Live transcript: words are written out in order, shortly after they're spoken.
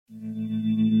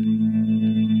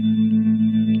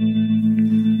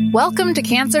Welcome to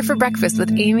Cancer for Breakfast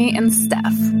with Amy and Steph.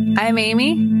 I'm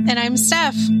Amy. And I'm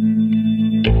Steph.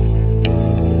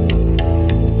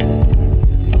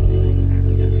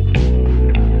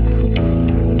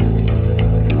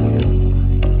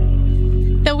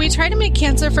 Though we try to make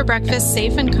Cancer for Breakfast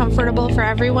safe and comfortable for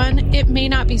everyone, it may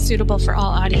not be suitable for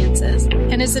all audiences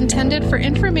and is intended for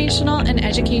informational and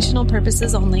educational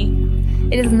purposes only.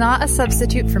 It is not a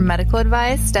substitute for medical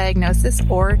advice, diagnosis,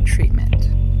 or treatment.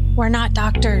 We're not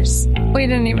doctors. We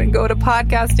didn't even go to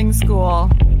podcasting school.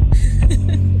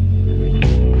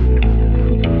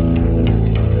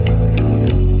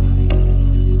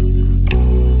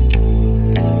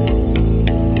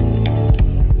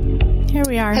 Here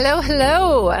we are. Hello,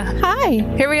 hello. Hi.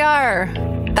 Here we are.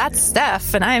 That's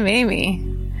Steph, and I'm Amy.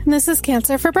 And this is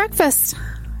Cancer for Breakfast.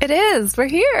 It is. We're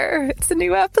here. It's a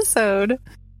new episode.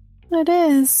 It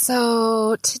is.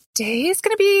 So today's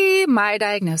going to be my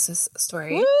diagnosis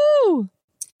story. Woo!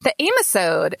 The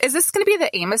Amisode. Is this going to be the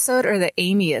Amisode or the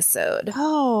Amiisode?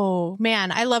 Oh,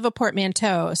 man. I love a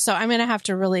portmanteau. So I'm going to have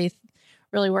to really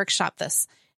workshop this.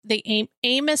 The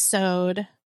Amisode,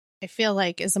 I feel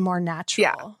like, is a more natural.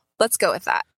 Yeah. Let's go with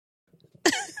that.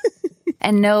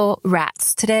 And no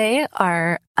rats. Today,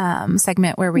 our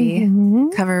segment where we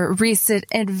cover recent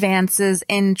advances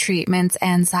in treatments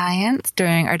and science.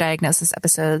 During our diagnosis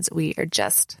episodes, we are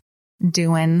just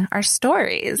doing our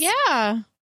stories. Yeah.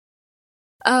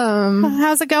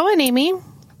 How's it going, Amy?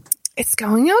 It's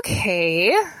going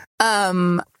okay.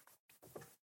 I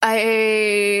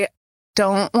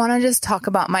don't want to just talk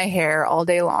about my hair all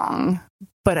day long,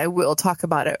 but I will talk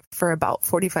about it for about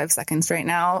 45 seconds right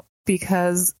now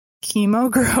because chemo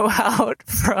grow out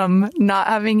from not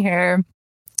having hair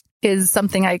is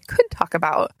something I could talk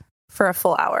about for a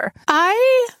full hour.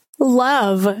 I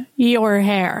love your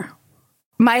hair.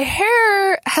 My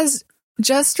hair has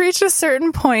just reached a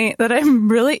certain point that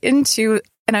I'm really into.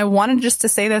 And I wanted just to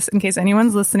say this in case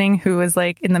anyone's listening who is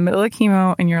like in the middle of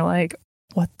chemo and you're like,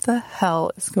 what the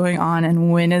hell is going on?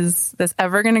 And when is this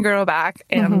ever going to grow back?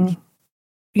 And,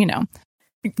 you know,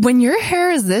 when your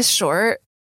hair is this short,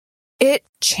 it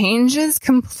changes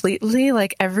completely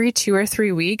like every 2 or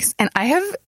 3 weeks. And I have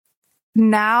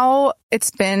now,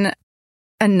 it's been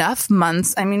enough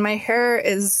months. I mean, my hair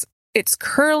it's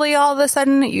curly all of a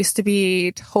sudden. It used to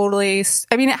be totally,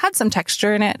 I mean, it had some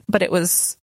texture in it, but it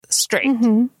was straight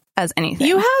as anything.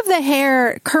 You have the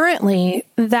hair currently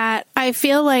that I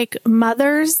feel like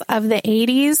mothers of the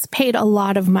 80s paid a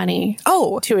lot of money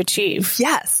to achieve.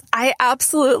 Yes, I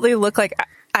absolutely look like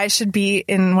I should be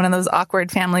in one of those awkward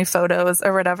family photos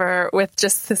or whatever with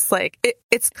just this like,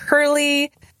 it's curly,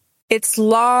 it's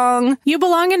long. You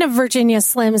belong in a Virginia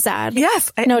Slims ad. Yes,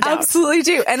 I no doubt. Absolutely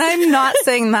do. And I'm not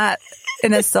saying that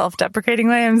in a self-deprecating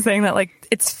way. I'm saying that like,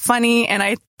 it's funny and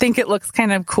I think it looks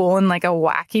kind of cool in like a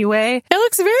wacky way. It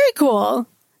looks very cool.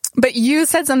 But you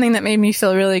said something that made me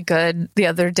feel really good the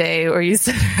other day where you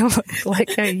said I look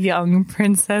like a young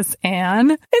Princess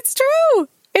Anne. It's true.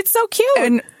 It's so cute.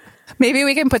 And maybe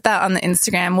we can put that on the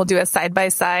Instagram. We'll do a side by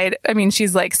side. I mean,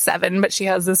 she's like 7, but she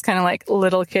has this kind of like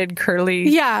little kid curly.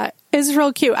 Yeah, it's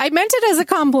real cute. I meant it as a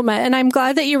compliment, and I'm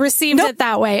glad that you received it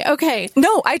that way. Okay.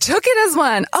 No, I took it as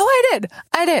one. Oh,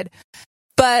 I did.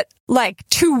 But like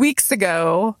 2 weeks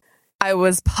ago, I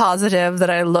was positive that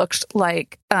I looked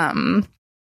like a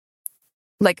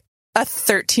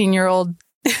 13-year-old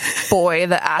boy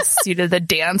that asks you to the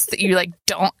dance that you like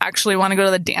don't actually want to go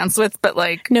to the dance with, but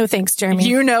like, no thanks, Jeremy.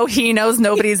 You know, he knows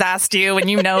nobody's asked you, and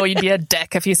you know you'd be a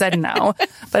dick if you said no.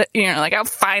 But you know, like, oh,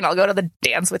 fine, I'll go to the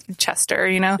dance with you, Chester.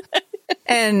 You know,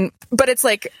 but it's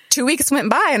like 2 weeks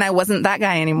went by, and I wasn't that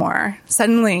guy anymore.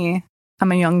 Suddenly,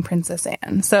 I'm a young Princess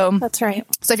Anne. So that's right.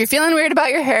 So if you're feeling weird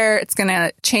about your hair, it's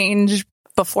gonna change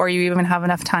before you even have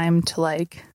enough time to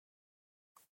like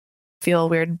feel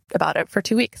weird about it for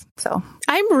 2 weeks. So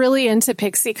I'm really into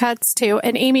pixie cuts too.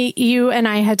 And Amy, you and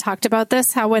I had talked about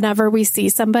this, how whenever we see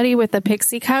somebody with a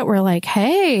pixie cut, we're like,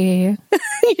 hey,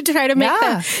 you try to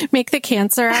make the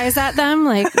cancer eyes at them.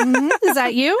 Like, is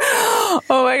that you? Oh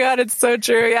my God, it's so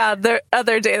true. Yeah. The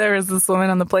other day there was this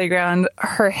woman on the playground.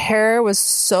 Her hair was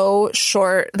so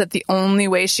short that the only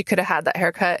way she could have had that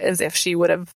haircut is if she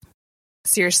would have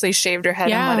seriously shaved her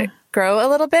head and let it grow a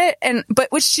little bit, but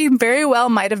which she very well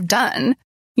might have done,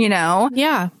 you know?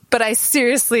 Yeah. But I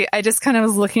just kind of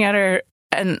was looking at her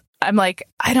and I'm like,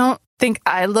 I don't think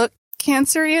I look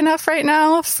cancery enough right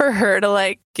now for her to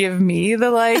like give me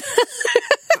the like,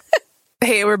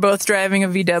 hey, we're both driving a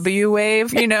VW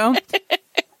wave, you know?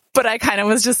 But I kind of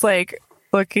was just like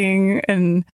looking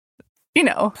and you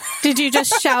know. Did you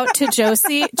just shout to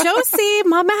Josie, Josie,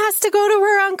 Mama has to go to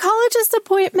her oncologist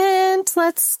appointment.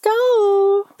 Let's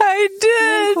go. I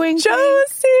did. Wink, wink,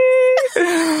 Josie.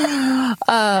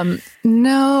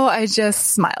 No, I just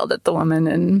smiled at the woman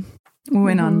and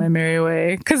went on my merry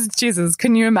way. Because, Jesus,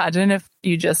 can you imagine if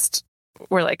you just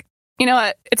were like, you know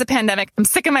what? It's a pandemic. I'm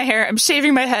sick of my hair. I'm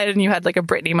shaving my head. And you had like a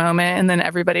Britney moment. And then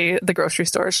everybody at the grocery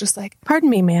store is just like, pardon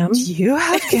me, ma'am. Do you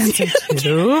have cancer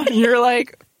too? You're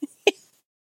like,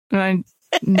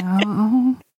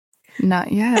 no,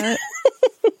 not yet.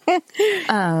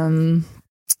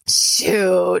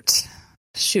 Shoot,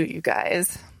 you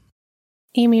guys.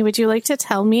 Amy, would you like to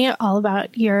tell me all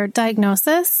about your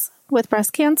diagnosis with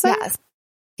breast cancer?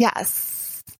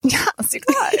 Yes, you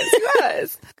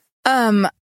guys.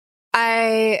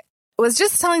 I was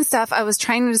just telling Steph, I was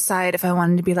trying to decide if I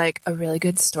wanted to be like a really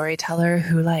good storyteller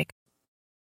who like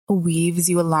weaves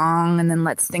you along and then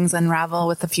lets things unravel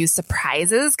with a few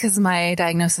surprises, because my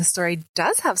diagnosis story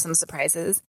does have some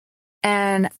surprises.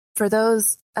 And for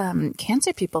those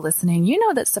cancer people listening, you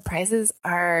know that surprises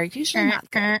are usually not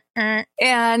good.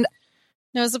 And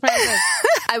no surprises.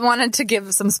 I wanted to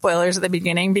give some spoilers at the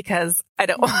beginning because I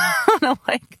don't want to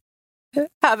like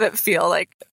have it feel like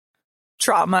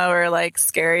trauma or like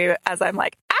scary as I'm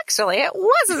like, actually, it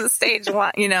wasn't stage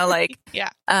 1, you know, like, yeah.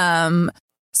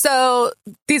 So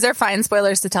these are fine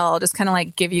spoilers to tell. I'll just kind of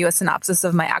like give you a synopsis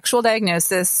of my actual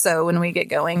diagnosis. So when we get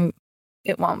going,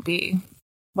 it won't be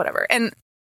whatever. And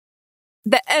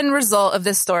the end result of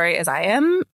this story is I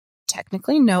am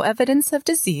technically no evidence of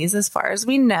disease as far as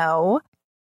we know.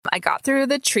 I got through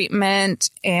the treatment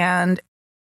and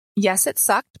yes, it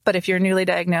sucked. But if you're newly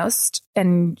diagnosed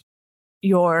and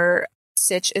your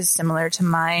sitch is similar to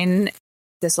mine,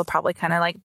 this will probably kind of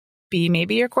like be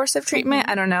maybe your course of treatment.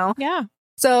 I don't know. Yeah.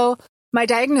 So my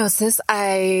diagnosis,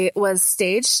 I was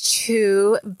stage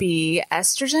 2B,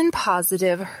 estrogen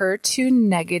positive, HER2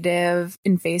 negative,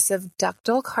 invasive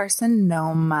ductal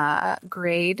carcinoma,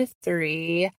 grade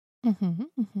 3. Am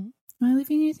I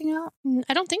leaving anything out?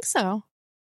 I don't think so.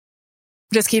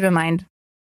 Just keep in mind,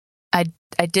 I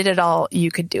did it all.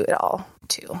 You could do it all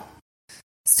too.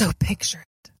 So picture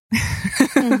it.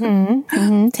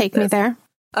 Take me there.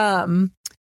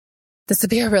 This would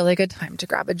be a really good time to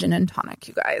grab a gin and tonic,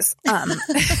 you guys.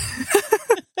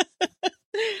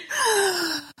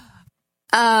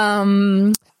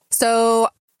 So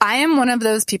I am one of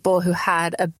those people who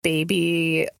had a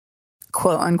baby,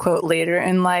 quote unquote, later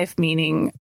in life,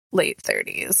 meaning late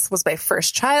 30s, was my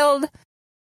first child.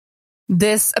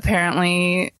 This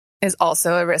apparently is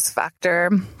also a risk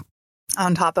factor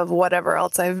on top of whatever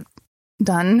else I've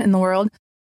done in the world.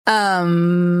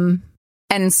 And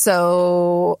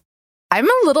so I'm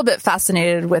a little bit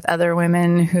fascinated with other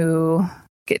women who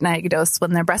get diagnosed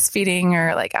when they're breastfeeding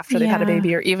or like after they've had a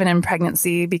baby or even in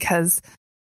pregnancy, because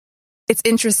it's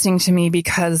interesting to me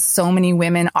because so many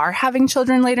women are having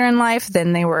children later in life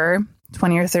than they were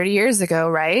 20 or 30 years ago,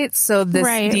 right? So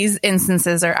these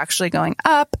instances are actually going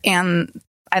up, and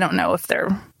I don't know if I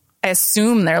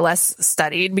assume they're less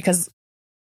studied because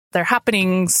they're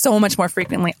happening so much more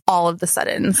frequently all of the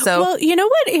sudden. So, well, you know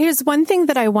what? Here's one thing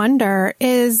that I wonder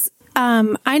is,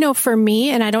 I know for me,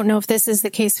 and I don't know if this is the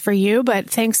case for you, but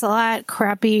thanks a lot,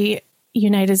 crappy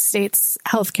United States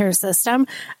healthcare system,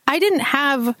 I didn't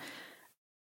have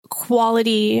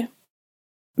quality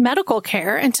medical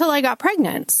care until I got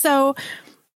pregnant. So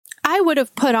I would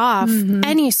have put off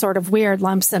any sort of weird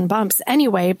lumps and bumps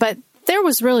anyway, but there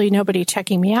was really nobody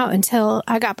checking me out until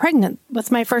I got pregnant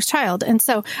with my first child. And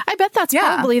so I bet that's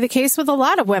probably the case with a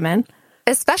lot of women.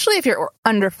 Especially if you're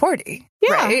under 40,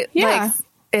 right? Yeah.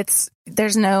 Like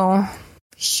there's no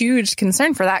huge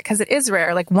concern for that because it is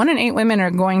rare. Like 1 in 8 women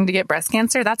are going to get breast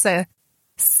cancer. That's a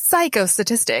psycho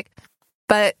statistic.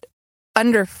 But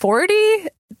under 40,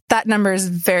 that number is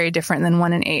very different than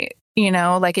 1 in 8. You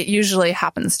know, like it usually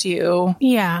happens to you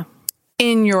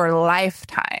in your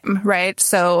lifetime, right?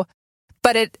 So,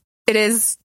 but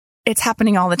it's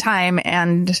happening all the time,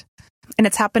 and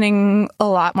it's happening a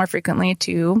lot more frequently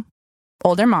to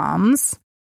older moms.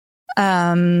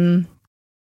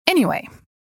 Anyway.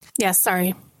 Yeah,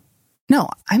 sorry. No,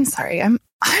 I'm sorry. I'm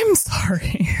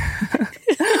sorry.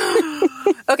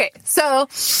 Okay, so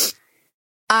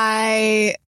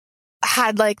I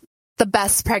had like the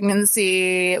best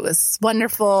pregnancy. It was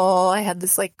wonderful. I had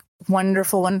this like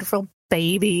wonderful, wonderful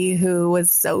baby who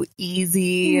was so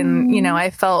easy. And, you know, I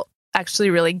felt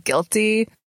actually really guilty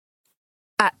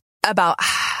about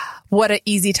what an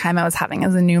easy time I was having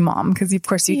as a new mom. Because, of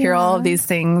course, you hear all of these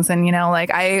things. And, you know,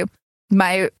 like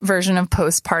my version of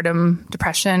postpartum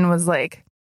depression was like,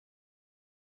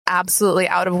 absolutely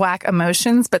out of whack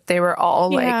emotions, but they were all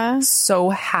like so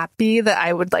happy that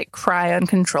I would like cry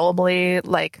uncontrollably,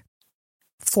 like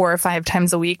 4 or 5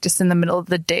 times a week, just in the middle of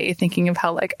the day, thinking of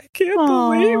how like, I can't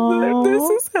believe that this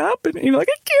is happening. Like,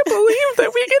 I can't believe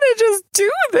that we're going to just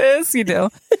do this, you know?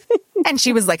 And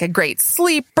she was like a great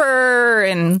sleeper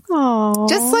and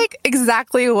just like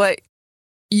exactly what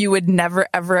you would never,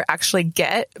 ever actually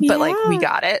get. But like we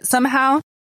got it somehow.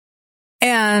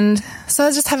 And so I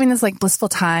was just having this like blissful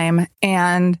time,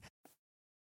 and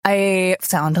I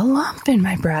found a lump in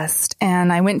my breast,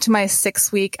 and I went to my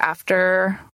 6-week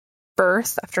after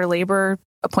birth, after labor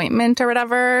appointment or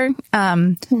whatever,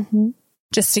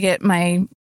 just to get my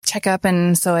checkup.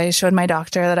 And so I showed my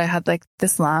doctor that I had like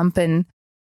this lump, and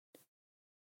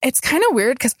it's kind of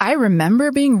weird because I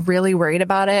remember being really worried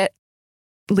about it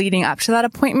leading up to that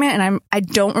appointment, and I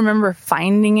don't remember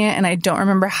finding it, and I don't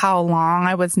remember how long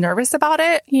I was nervous about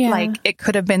it. Like it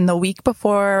could have been the week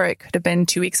before, or it could have been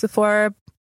 2 weeks before.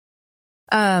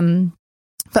 But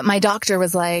my doctor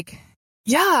was like,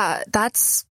 yeah,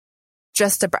 that's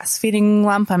just a breastfeeding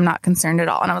lump. I'm not concerned at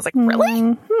all. And I was like,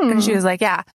 really? And she was like,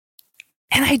 yeah.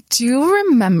 And I do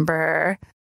remember,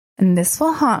 and this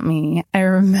will haunt me, I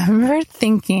remember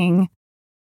thinking,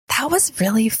 that was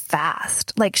really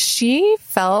fast. Like, she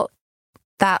felt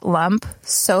that lump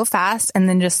so fast and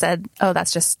then just said, oh,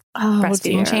 that's just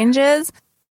breastfeeding changes.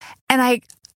 And I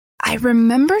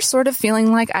remember sort of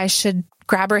feeling like I should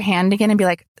grab her hand again and be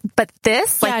like, but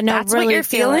this, like, that's really what you're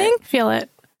feeling? Feel it.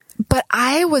 But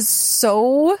I was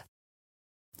so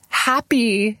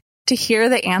happy to hear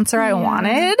the answer I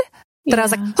wanted that I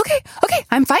was like, okay,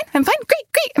 I'm fine, great,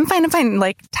 I'm fine.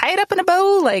 Like, tie it up in a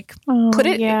bow, like, put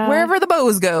it wherever the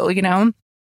bows go, you know?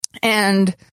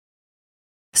 And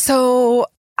so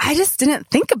I just didn't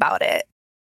think about it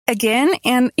again.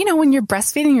 And, you know, when you're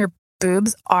breastfeeding, your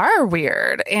boobs are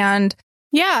weird. And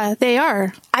yeah, they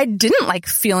are. I didn't like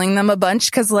feeling them a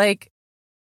bunch because, like,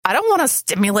 I don't want to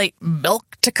stimulate milk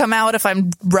to come out if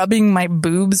I'm rubbing my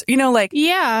boobs, you know, like,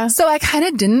 yeah. So I kind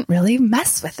of didn't really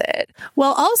mess with it.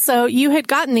 Well, also, you had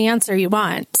gotten the answer you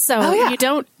want. So you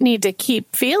don't need to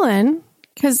keep feeling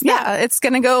because it's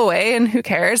going to go away and who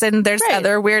cares? And there's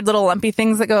other weird little lumpy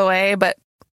things that go away. But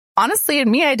honestly,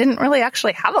 in me, I didn't really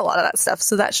actually have a lot of that stuff.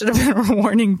 So that should have been a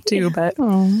warning too. But,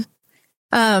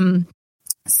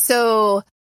 so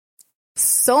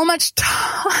much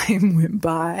time went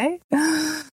by.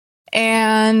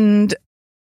 And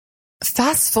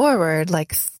fast forward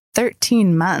like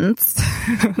 13 months.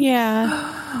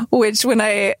 Yeah. Which when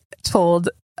I told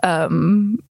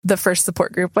the first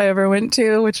support group I ever went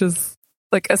to, which was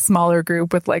like a smaller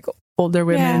group with like older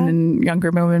women and younger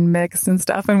women mixed and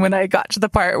stuff. And when I got to the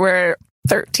part where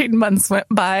 13 months went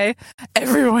by,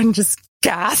 everyone just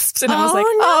gasped. And I was like,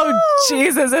 oh,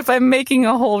 Jesus, if I'm making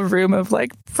a whole room of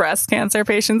like breast cancer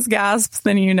patients gasps,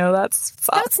 then you know that's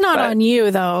fucked. That's not on you,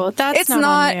 though. It's not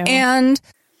on you. And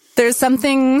there's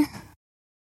something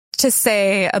to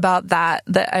say about that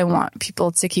I want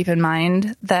people to keep in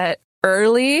mind, that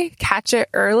catch it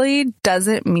early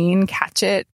doesn't mean catch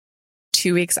it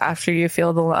 2 weeks after you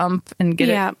feel the lump and get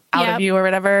it out of you or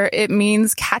whatever. It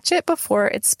means catch it before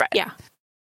it's spread. Yeah.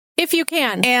 If you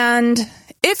can. And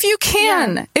if you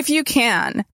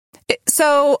can.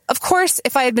 So, of course,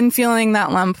 if I had been feeling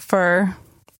that lump for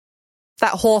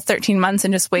that whole 13 months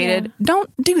and just waited, don't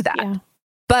do that. Yeah.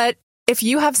 But if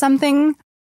you have something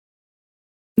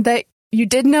that you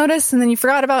did notice and then you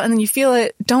forgot about and then you feel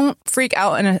it, don't freak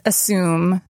out and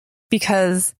assume,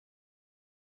 because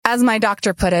as my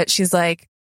doctor put it, she's like,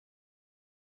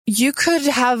 you could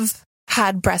have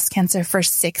had breast cancer for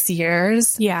 6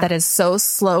 years. Yeah. That is so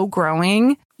slow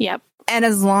growing. Yep. And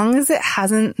as long as it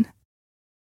hasn't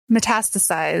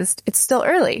metastasized, it's still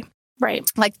early. Right.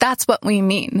 Like, that's what we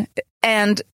mean.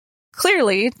 And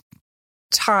clearly,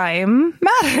 time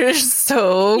matters.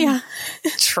 So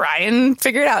try and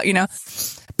figure it out, you know.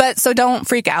 But so don't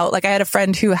freak out. Like, I had a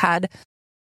friend who had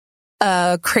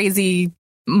a crazy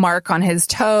mark on his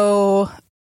toe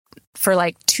for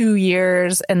like 2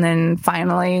 years and then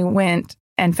finally went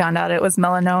and found out it was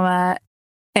melanoma.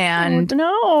 And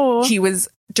he was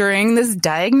during this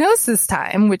diagnosis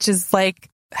time, which is like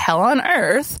hell on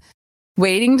earth,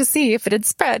 waiting to see if it had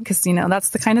spread, because, you know, that's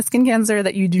the kind of skin cancer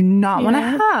that you do not want to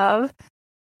have.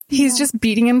 He's just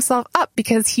beating himself up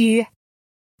because he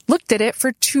looked at it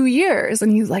for 2 years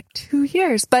and he's like, 2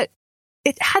 years, but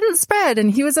it hadn't spread and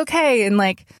he was okay. And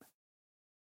like,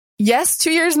 yes,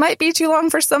 2 years might be too long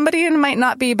for somebody and it might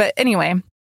not be, but anyway,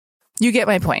 you get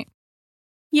my point.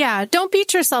 Yeah, don't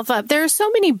beat yourself up. There are so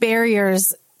many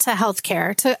barriers to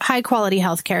healthcare, to high quality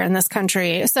healthcare in this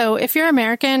country. So if you're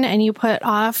American and you put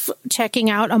off checking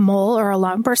out a mole or a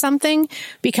lump or something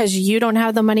because you don't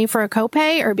have the money for a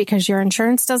copay, or because your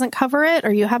insurance doesn't cover it,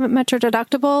 or you haven't met your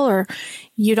deductible, or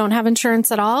you don't have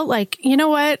insurance at all, like, you know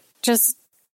what? Just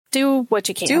do what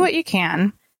you can. Do what you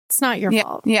can. It's not your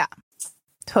fault. Yeah,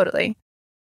 totally.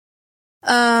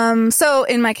 So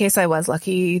in my case, I was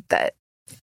lucky that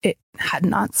it had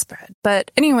not spread.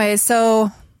 But anyway,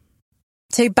 so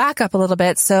to back up a little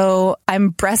bit, so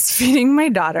I'm breastfeeding my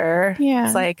daughter. Yeah.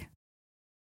 It's like,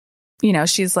 you know,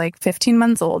 she's like 15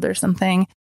 months old or something.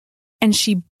 And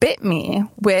she bit me,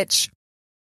 which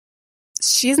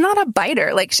she's not a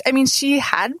biter. Like, I mean, she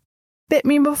had bit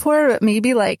me before, but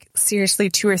maybe like seriously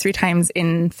 2 or 3 times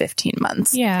in 15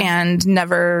 months. Yeah. And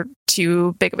never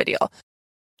too big of a deal.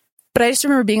 But I just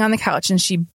remember being on the couch and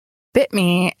she bit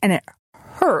me and it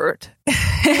hurt.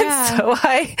 Yeah. So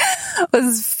I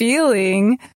was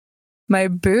feeling my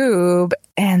boob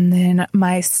and then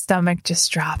my stomach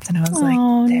just dropped and I was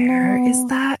like, there is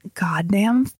that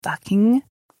goddamn fucking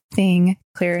thing,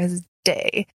 clear as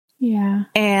day. Yeah.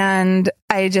 And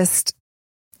I just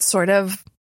sort of,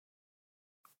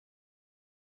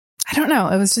 I don't know,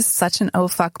 it was just such an oh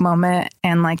fuck moment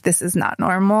and like, this is not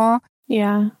normal.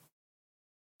 Yeah.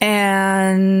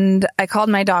 And I called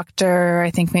my doctor,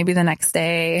 I think maybe the next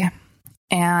day,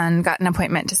 and got an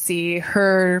appointment to see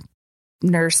her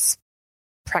nurse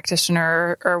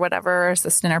practitioner or whatever,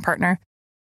 assistant or partner.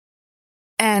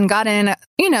 And got in,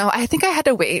 you know, I think I had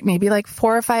to wait maybe like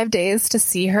 4 or 5 days to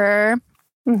see her.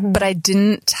 Mm-hmm. But I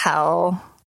didn't tell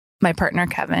my partner,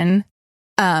 Kevin,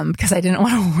 because I didn't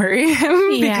want to worry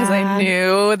him because I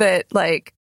knew that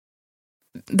like,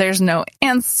 there's no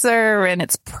answer and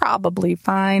it's probably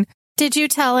fine. Did you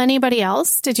tell anybody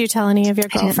else? Did you tell any of your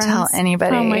girlfriends? I didn't tell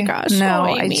anybody. Oh my gosh.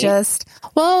 No,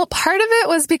 well, part of it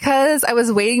was because I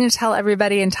was waiting to tell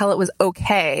everybody until it was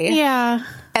okay. Yeah.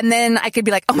 And then I could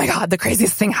be like, oh my God, the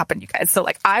craziest thing happened, you guys. So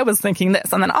like, I was thinking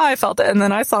this and then I felt it and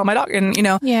then I saw my dog and, you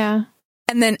know. Yeah.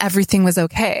 And then everything was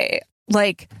okay.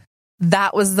 Like,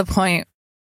 that was the point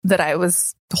that I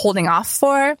was holding off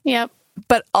for. Yep.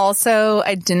 But also,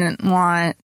 I didn't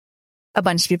want a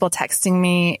bunch of people texting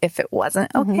me if it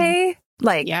wasn't okay. Mm-hmm.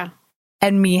 Like,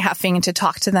 and me having to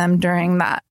talk to them during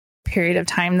that period of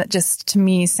time that just to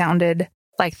me sounded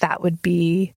like that would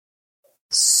be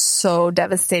so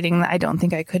devastating that I don't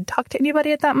think I could talk to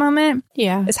anybody at that moment.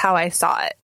 Yeah. Is how I saw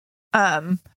it.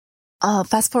 I'll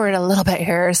fast forward a little bit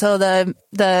here. So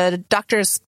the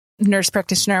doctor's nurse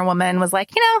practitioner woman was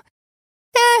like, you know,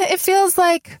 it feels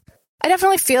like I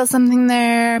definitely feel something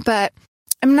there, but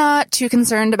I'm not too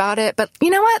concerned about it. But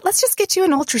you know what? Let's just get you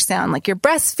an ultrasound. Like, you're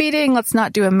breastfeeding. Let's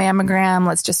not do a mammogram.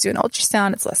 Let's just do an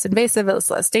ultrasound. It's less invasive.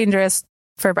 It's less dangerous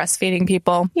for breastfeeding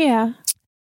people. Yeah.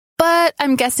 But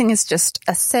I'm guessing it's just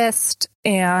a cyst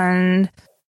and,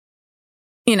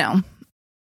 you know,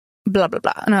 blah, blah,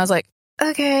 blah. And I was like,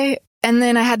 okay. And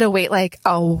then I had to wait like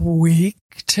a week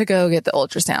to go get the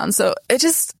ultrasound. So it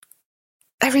just...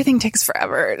 everything takes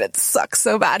forever and it sucks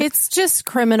so bad. It's just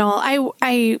criminal.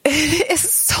 It is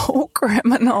so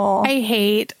criminal. I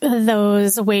hate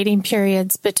those waiting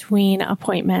periods between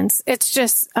appointments. It's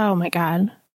just, oh my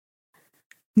God.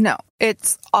 No,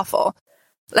 it's awful.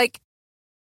 Like,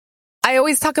 I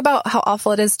always talk about how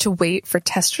awful it is to wait for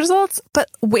test results, but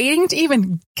waiting to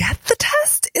even get the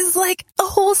test is like a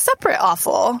whole separate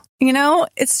awful. You know,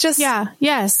 it's just,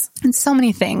 yes. And so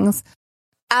many things.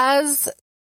 As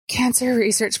cancer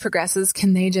research progresses,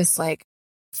 can they just like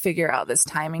figure out this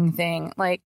timing thing?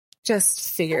 Like, just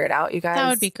figure it out, you guys. That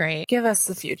would be great. Give us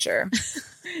the future.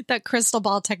 That crystal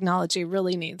ball technology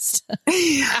really needs to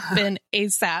happen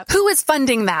ASAP. Who is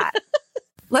funding that?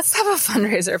 Let's have a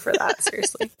fundraiser for that,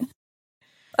 seriously.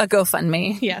 A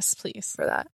GoFundMe. Yes, please. For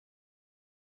that.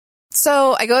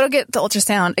 So I go to get the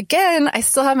ultrasound. Again, I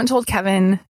still haven't told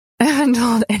Kevin. I haven't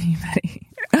told anybody.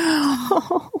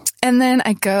 And then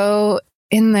I go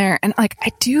in there and like,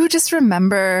 I do just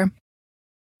remember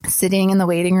sitting in the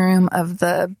waiting room of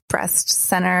the breast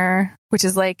center, which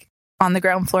is like on the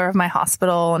ground floor of my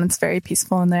hospital, and it's very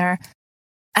peaceful in there.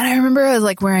 And I remember I was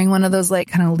like wearing one of those like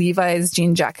kind of Levi's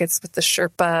jean jackets with the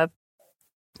Sherpa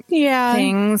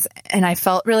things. And I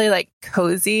felt really like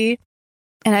cozy.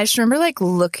 And I just remember like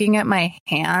looking at my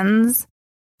hands,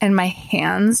 and my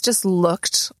hands just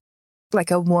looked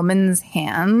like a woman's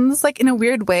hands, like in a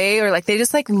weird way, or like they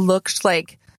just like looked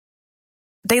like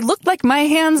my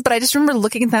hands. But I just remember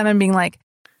looking at them and being like,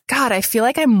 God, I feel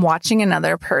like I'm watching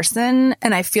another person,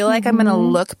 and I feel like I'm going to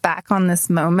look back on this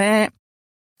moment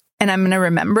and I'm going to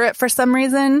remember it for some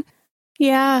reason.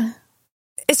 Yeah.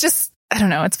 It's just I don't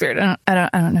know. It's weird. I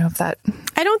don't know if that.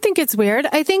 I don't think it's weird.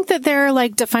 I think that there are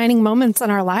like defining moments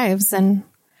in our lives, and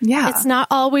it's not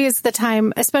always the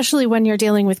time, especially when you're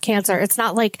dealing with cancer. It's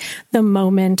not like the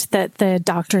moment that the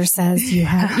doctor says you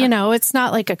have, it's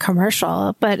not like a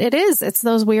commercial, but it is. It's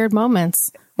those weird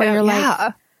moments where you're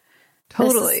like,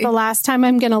 totally. This is the last time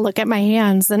I'm going to look at my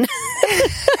hands and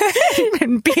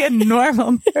and be a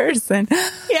normal person.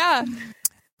 Yeah.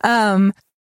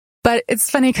 But it's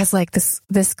funny because like this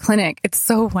clinic, it's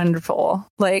so wonderful.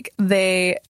 Like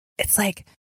they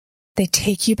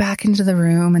take you back into the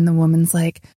room and the woman's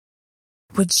like,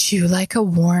 would you like a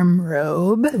warm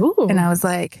robe? Ooh. And I was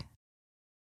like,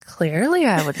 clearly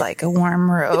I would like a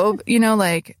warm robe,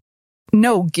 like,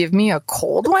 no, give me a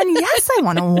cold one. Yes, I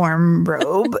want a warm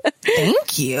robe.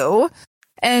 Thank you.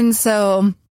 And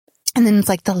then it's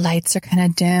like the lights are kind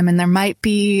of dim and there might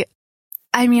be,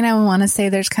 I want to say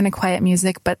there's kind of quiet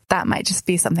music, but that might just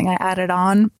be something I added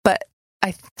on. But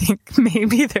I think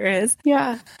maybe there is.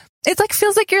 Yeah. It's like,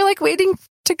 feels like you're like waiting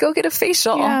to go get a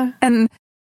facial. Yeah.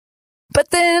 But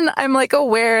then I'm like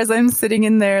aware as I'm sitting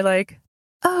in there like,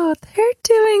 oh, they're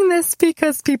doing this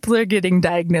because people are getting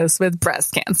diagnosed with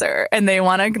breast cancer and they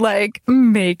want to like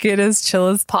make it as chill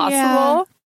as possible. Yeah.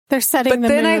 They're setting the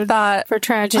mood I thought, for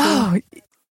tragedy. Oh,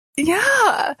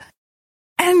 yeah.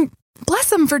 And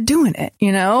bless them for doing it,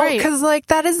 Right. Because like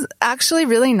that is actually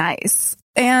really nice.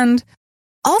 And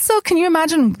also, can you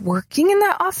imagine working in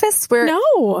that office where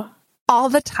all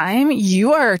the time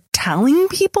you are telling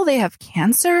people they have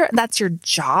cancer? That's your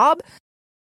job.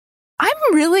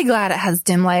 I'm really glad it has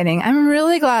dim lighting. I'm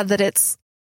really glad that it's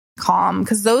calm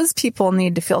because those people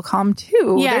need to feel calm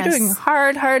too. Yes. They're doing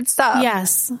hard stuff.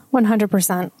 Yes,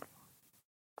 100%.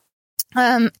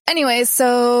 Anyway,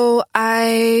 so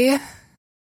I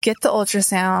get the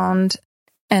ultrasound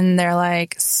and they're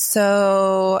like,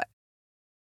 so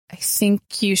I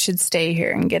think you should stay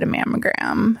here and get a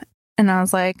mammogram. And I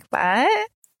was like, what?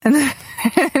 And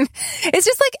it's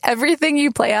just like everything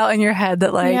you play out in your head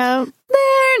that like,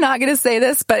 they're not going to say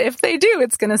this, but if they do,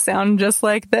 it's going to sound just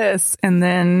like this. And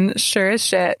then sure as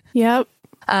shit. Yep.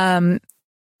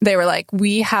 They were like,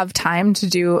 we have time to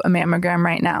do a mammogram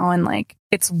right now. And like,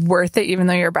 it's worth it, even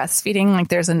though you're breastfeeding, like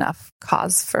there's enough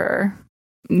cause for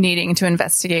needing to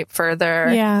investigate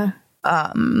further. Yeah.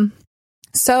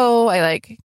 So I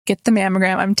like get the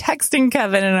mammogram. I'm texting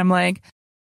Kevin and I'm like,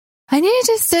 I need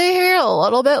to stay here a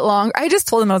little bit longer. I just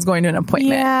told him I was going to an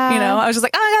appointment. Yeah. I was just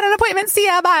like, oh, I got an appointment. See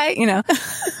ya. Bye.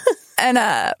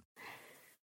 And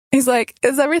he's like,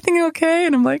 is everything okay?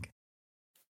 And I'm like,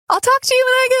 I'll talk to you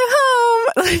when I get home.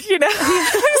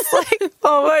 It's like,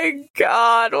 oh my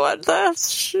God, what the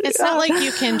shit? It's not like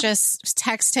you can just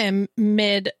text him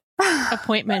mid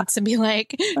appointments and be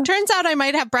like, turns out I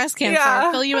might have breast cancer.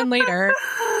 I'll fill you in later.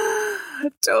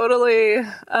 Totally.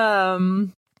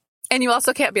 And you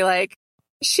also can't be like,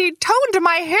 she toned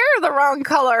my hair the wrong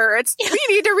color. We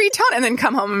need to retone, and then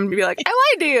come home and be like, I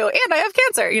lied to you and I have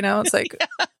cancer. It's like,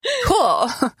 cool.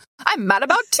 I'm mad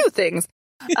about two things.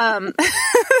 And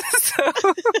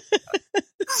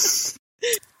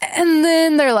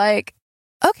then they're like,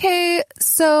 okay,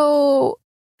 so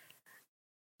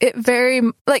it very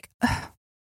like,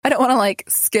 I don't want to like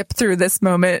skip through this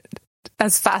moment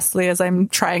as fastly as I'm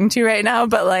trying to right now,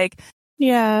 but like,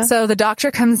 yeah. So the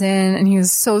doctor comes in and he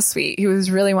was so sweet. He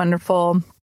was really wonderful.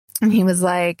 And he was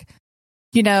like,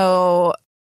 I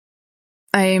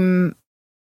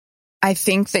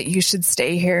think that you should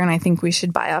stay here and I think we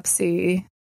should biopsy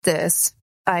this.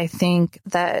 I think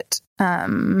that,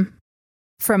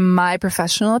 from my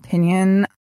professional opinion,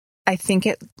 I think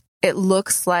it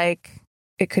looks like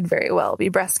it could very well be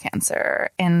breast cancer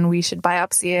and we should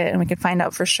biopsy it and we could find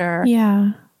out for sure.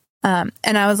 Yeah.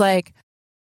 And I was like,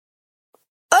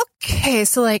 okay,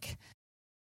 so like,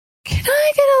 can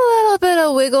I get a little bit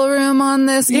of wiggle room on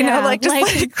this? What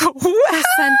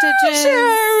percentages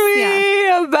are we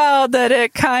about that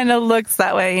it kind of looks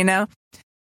that way,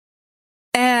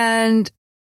 And,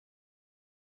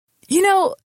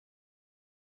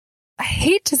 I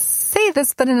hate to say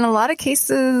this, but in a lot of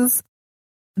cases,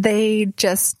 they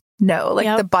just know.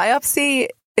 Like the biopsy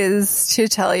is to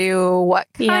tell you what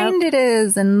kind it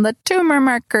is and the tumor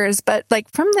markers. But like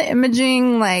from the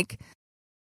imaging, like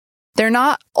they're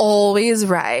not always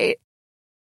right.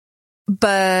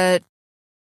 But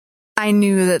I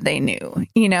knew that they knew.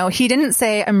 He didn't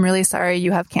say, I'm really sorry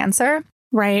you have cancer.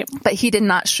 Right. But he did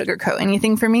not sugarcoat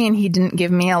anything for me. And he didn't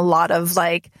give me a lot of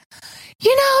like,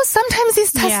 sometimes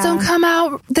these tests don't come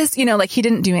out this, like he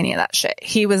didn't do any of that shit.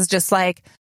 He was just like,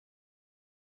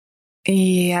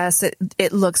 yes,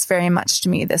 it looks very much to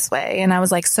me this way. And I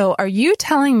was like, so are you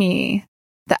telling me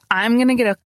that I'm going to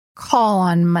get a call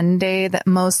on Monday that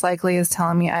most likely is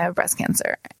telling me I have breast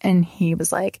cancer. And he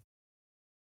was like,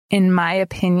 in my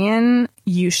opinion,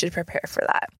 you should prepare for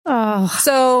that. Oh.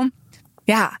 So,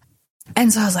 yeah.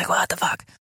 And so I was like, what the fuck?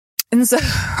 And so...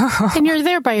 and you're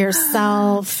there by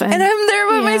yourself. And I'm there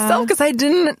by myself because I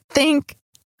didn't think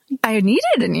I needed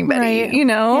anybody, right. you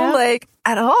know, like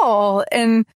at all.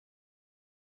 And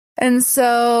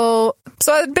so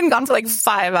I'd been gone for like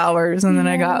 5 hours, and then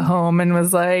I got home and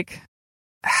was like,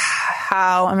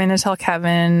 how am I going to tell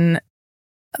Kevin?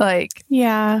 Like,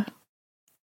 and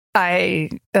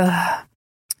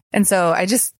so I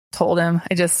just told him,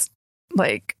 I just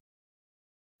like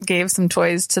gave some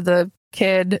toys to the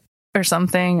kid or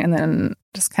something, and then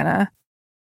just kind of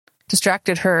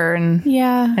distracted her and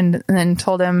then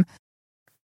told him.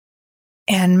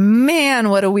 And man,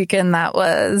 what a weekend that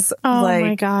was. Oh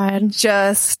my God.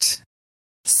 Just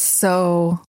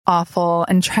so awful.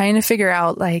 And trying to figure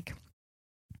out like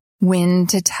when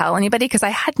to tell anybody, because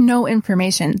I had no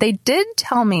information. They did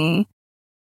tell me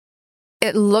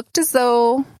it looked as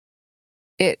though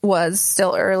it was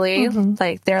still early.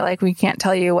 Like they're like, we can't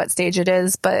tell you what stage it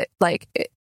is, but like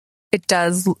it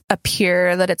does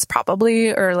appear that it's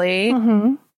probably early.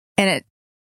 And it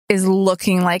is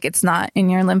looking like it's not in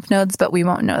your lymph nodes, but we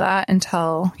won't know that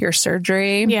until your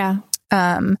surgery.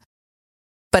 But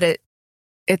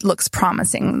it looks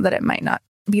promising that it might not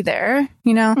be there,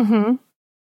 you know?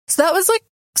 So that was like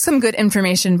some good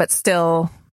information, but still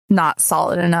not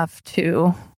solid enough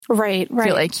to feel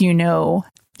like you know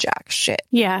jack shit.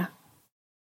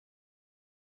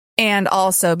 And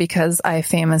also because I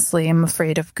famously am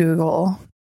afraid of Google,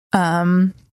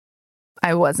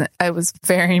 I was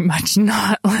very much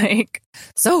not like,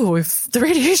 so if the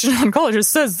radiation oncologist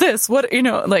says this, what, you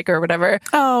know, like, or whatever.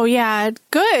 Oh yeah.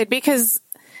 Good. Because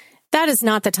that is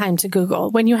not the time to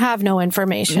Google when you have no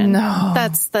information. No.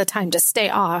 That's the time to stay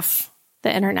off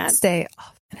the internet. Stay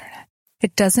off the internet.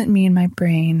 It doesn't mean my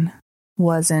brain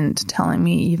wasn't telling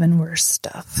me even worse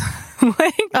stuff.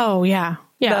 Like, oh yeah.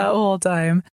 The whole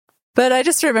time. But I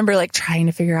just remember like trying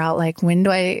to figure out like, when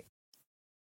do I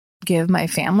give my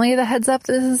family the heads up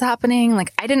that this is happening?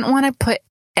 Like, I didn't want to put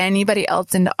anybody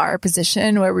else into our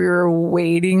position where we were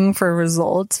waiting for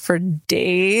results for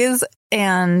days.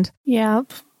 And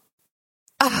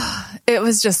it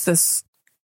was just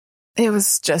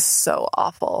so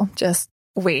awful. Just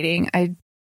waiting. I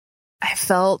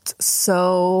felt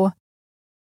so,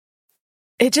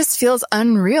 it just feels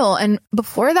unreal. And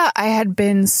before that, I had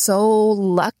been so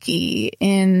lucky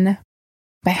in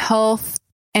my health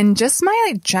and just my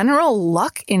like general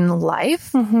luck in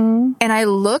life. And I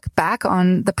look back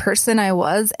on the person I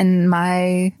was and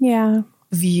my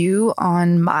view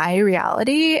on my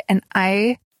reality, and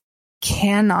I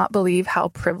cannot believe how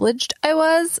privileged I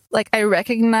was. Like, I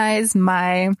recognize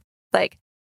my like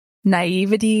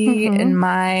naivety and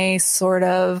my sort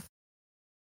of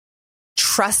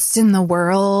trust in the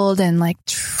world and like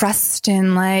trust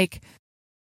in like,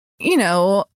 you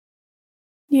know,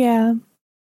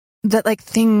 that like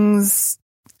things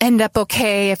end up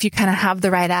okay if you kind of have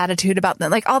the right attitude about them,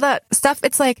 like all that stuff.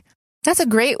 It's like, that's a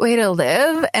great way to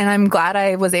live. And I'm glad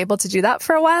I was able to do that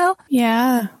for a while.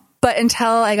 But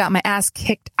until I got my ass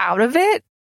kicked out of it,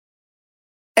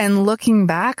 and looking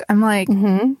back, I'm like,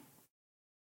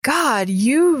 God,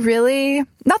 you really,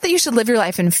 not that you should live your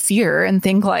life in fear and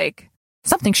think like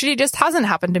something shitty just hasn't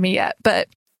happened to me yet, but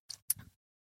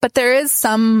there is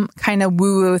some kind of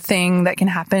woo-woo thing that can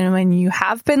happen when you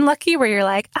have been lucky, where you're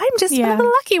like, I'm just one of the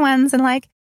lucky ones, and like,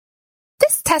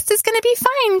 this test is going to be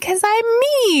fine because I'm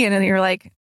me. And then you're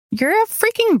like, you're a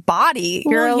freaking body.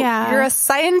 You're a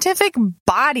scientific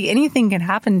body. Anything can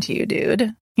happen to you,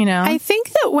 dude. You know? I think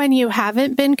that when you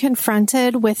haven't been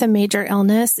confronted with a major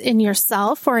illness in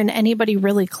yourself or in anybody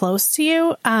really close to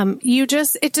you,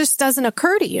 it just doesn't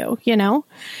occur to you, you know?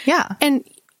 And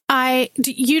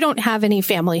you don't have any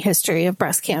family history of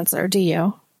breast cancer, do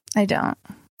you? I don't.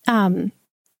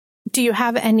 Did you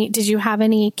have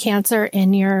any cancer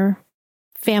in your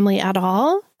family at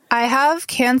all? I have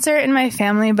cancer in my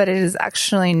family, but it is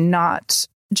actually not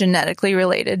genetically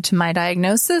related to my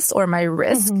diagnosis or my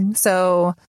risk.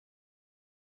 So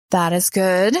that is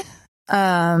good.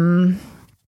 But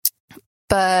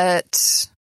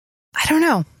I don't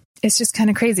know. It's just kind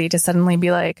of crazy to suddenly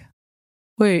be like,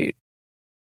 wait,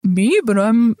 me? But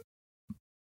I'm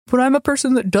a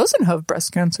person that doesn't have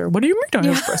breast cancer. What do you mean I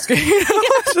have breast cancer? You know?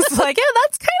 It's just like,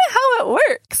 that's kind of how it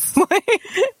works. Like,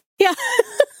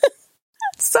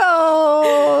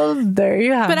 So there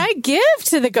you have it. But I give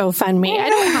to the GoFundMe. I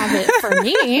don't have it for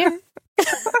me.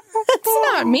 It's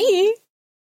not me.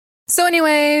 So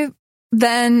anyway,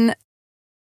 then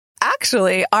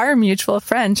actually, our mutual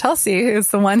friend, Chelsea, who's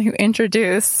the one who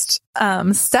introduced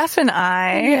Steph and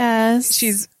I. Yes.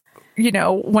 She's,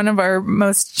 one of our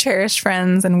most cherished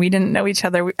friends, and we didn't know each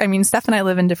other. I mean, Steph and I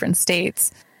live in different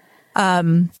states.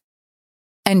 And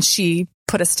she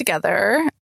put us together.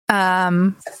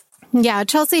 Yeah,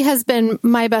 Chelsea has been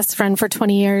my best friend for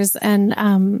 20 years,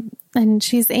 and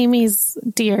she's Amy's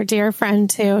dear friend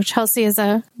too. Chelsea is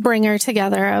a bringer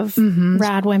together of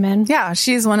rad women. Yeah,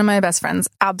 she's one of my best friends.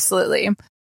 Absolutely.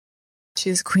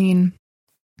 She's queen.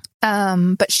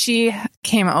 But she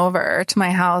came over to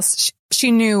my house.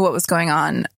 She knew what was going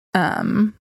on.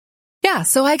 Yeah,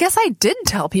 so I guess I did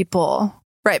tell people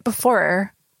right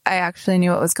before I actually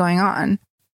knew what was going on.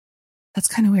 That's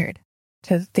kind of weird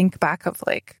to think back of,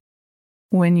 like,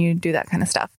 when you do that kind of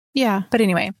stuff. Yeah. But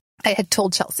anyway, I had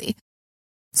told Chelsea.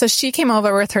 So she came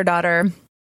over with her daughter,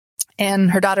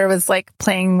 and her daughter was like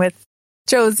playing with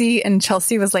Josie, and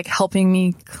Chelsea was like helping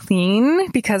me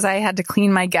clean because I had to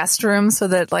clean my guest room so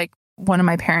that like one of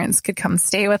my parents could come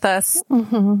stay with us.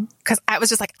 Because I was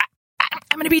just like,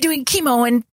 I'm going to be doing chemo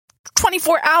in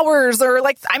 24 hours, or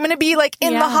like I'm going to be like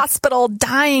in the hospital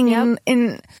dying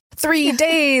in 3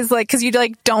 days. Like, because you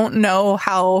like don't know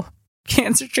how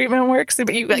cancer treatment works,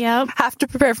 but you like have to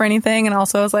prepare for anything. And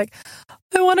also I was like,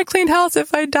 I want a clean house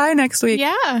if I die next week.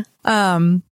 Yeah.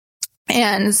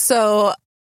 And so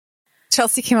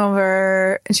Chelsea came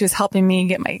over and she was helping me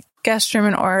get my guest room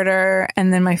in order.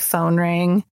 And then my phone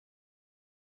rang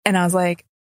and I was like,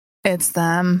 it's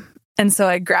them. And so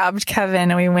I grabbed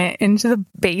Kevin and we went into the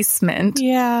basement.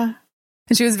 Yeah.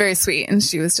 And she was very sweet. And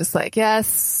she was just like, yes,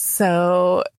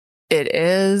 so it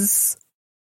is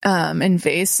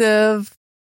invasive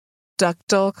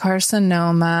ductal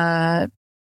carcinoma.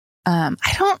 I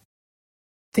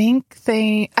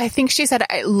think she said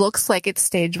it looks like it's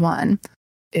stage 1.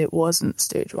 It wasn't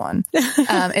stage 1.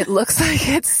 It looks like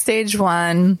it's stage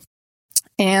 1.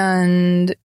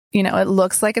 And, it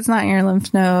looks like it's not in your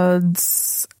lymph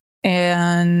nodes.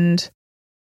 And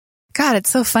God, it's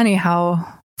so funny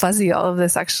how fuzzy all of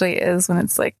this actually is when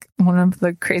it's like one of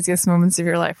the craziest moments of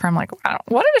your life where I'm like, wow,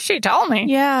 what did she tell me?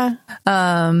 Yeah.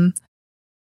 And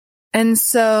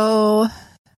so,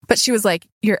 but she was like,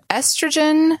 you're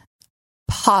estrogen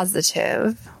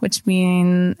positive, which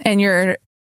means, and you're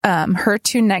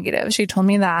HER2 negative. She told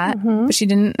me that, but she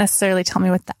didn't necessarily tell me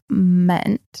what that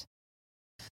meant.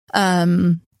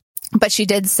 But she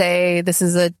did say this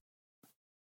is a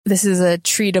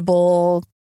treatable,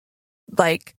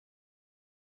 like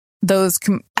those,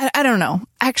 I don't know.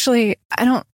 Actually, I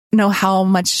don't know how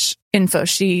much info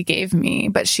she gave me,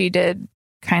 but she did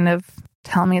kind of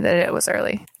tell me that it was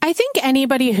early. I think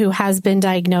anybody who has been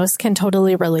diagnosed can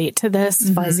totally relate to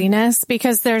this fuzziness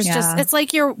because there's just, it's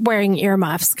like you're wearing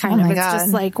earmuffs kind of. It's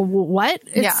just like, what?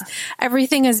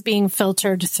 Everything is being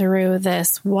filtered through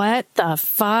this, what the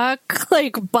fuck?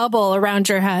 Like bubble around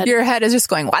your head. Your head is just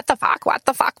going, what the fuck? What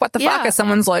the fuck? What the fuck? As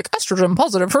someone's like, estrogen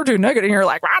positive, HER2 negative. And you're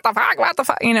like, what the fuck? What the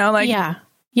fuck? Like.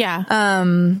 Yeah.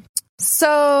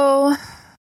 So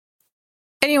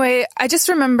anyway, I just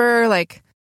remember like,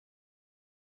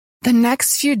 the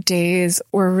next few days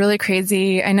were really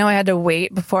crazy. I know I had to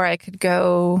wait before I could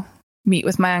go meet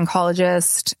with my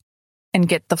oncologist and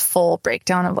get the full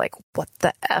breakdown of like what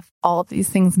the F all of these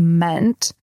things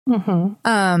meant.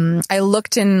 I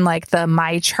looked in like the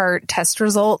My Chart test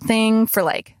result thing for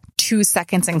like 2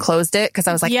 seconds and closed it because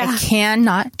I was like, I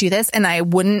cannot do this. And I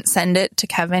wouldn't send it to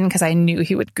Kevin because I knew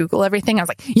he would Google everything. I was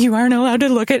like, you aren't allowed to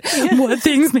look at what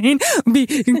things mean.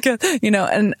 But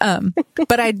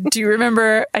I do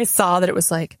remember I saw that it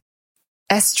was like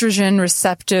estrogen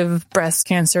receptive breast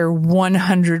cancer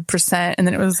 100%. And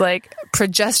then it was like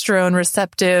progesterone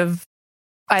receptive.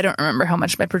 I don't remember how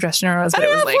much my progesterone was, but it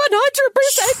was like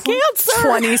 100% cancer.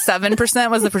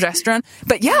 27% was the progesterone.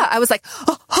 But yeah, I was like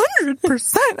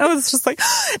 100%. I was just like,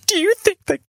 do you think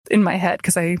that in my head,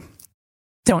 because I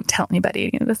don't tell anybody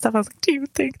any of this stuff, I was like, do you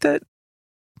think that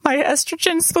my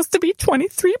estrogen is supposed to be 23%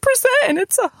 and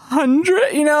it's 100?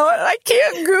 I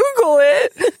can't Google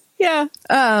it. Yeah.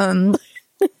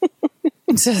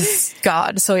 Just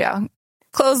God. So yeah,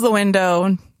 closed the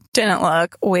window, didn't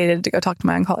look, waited to go talk to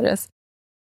my oncologist.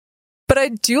 But I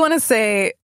do want to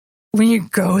say, when you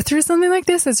go through something like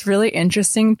this, it's really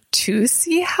interesting to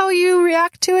see how you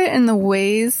react to it in the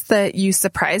ways that you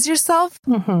surprise yourself.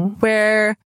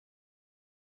 Where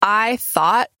I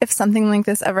thought if something like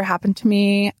this ever happened to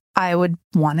me, I would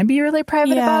want to be really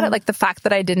private about it. Like the fact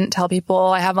that I didn't tell people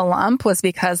I have a lump was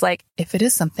because like, if it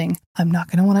is something, I'm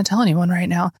not going to want to tell anyone right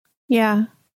now. Yeah.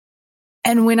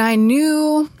 And when I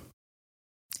knew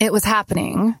it was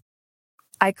happening,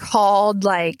 I called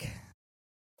like,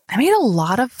 I made a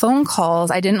lot of phone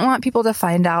calls. I didn't want people to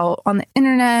find out on the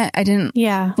internet. I didn't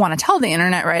want to tell the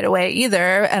internet right away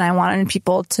either. And I wanted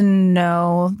people to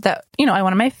know that, I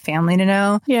wanted my family to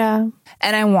know. Yeah.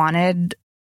 And I wanted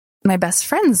my best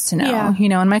friends to know,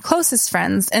 and my closest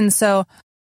friends. And so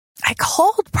I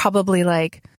called probably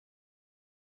like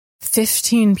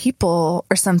 15 people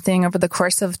or something over the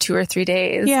course of 2 or 3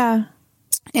 days. Yeah.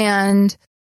 And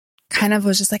kind of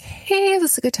was just like, hey,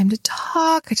 this is a good time to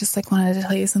talk. I just like wanted to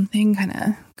tell you something kind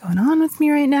of going on with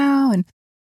me right now. And,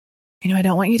 I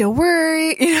don't want you to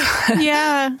worry.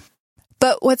 Yeah.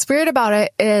 But what's weird about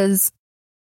it is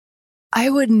I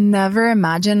would never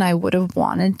imagine I would have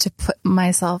wanted to put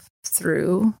myself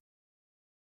through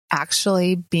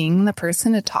actually being the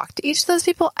person to talk to each of those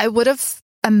people. I would have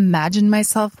imagined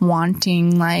myself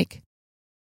wanting like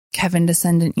Kevin to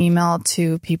send an email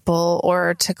to people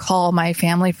or to call my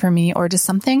family for me or just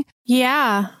something.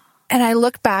 Yeah. And I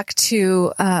look back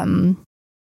to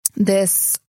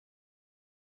this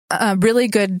really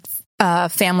good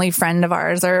family friend of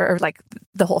ours, or like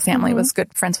the whole family was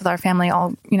good friends with our family,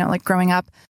 all, like growing up.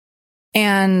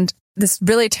 And this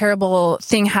really terrible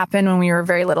thing happened when we were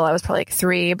very little. I was probably like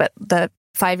 3, but the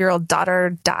 5-year-old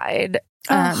daughter died.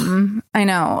 I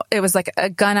know, it was like a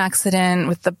gun accident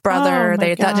with the brother.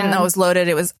 They didn't know it was loaded.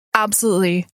 It was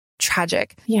absolutely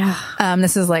tragic. Yeah.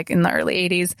 This is like in the early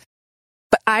 80s.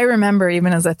 But I remember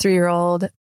even as a 3-year-old,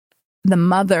 the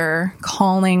mother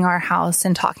calling our house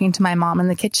and talking to my mom in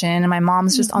the kitchen, and my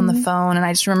mom's just on the phone. And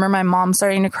I just remember my mom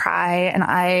starting to cry, and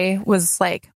I was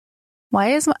like,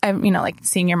 why is like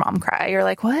seeing your mom cry? You're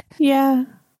like, what? Yeah.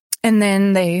 And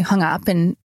then they hung up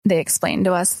and they explained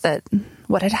to us that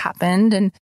what had happened.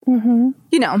 And,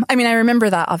 I remember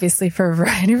that obviously for a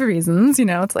variety of reasons,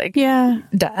 it's like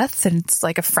death, and it's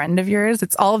like a friend of yours.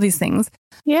 It's all of these things.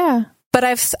 Yeah. But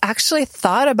I've actually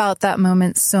thought about that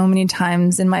moment so many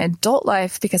times in my adult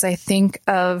life, because I think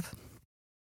of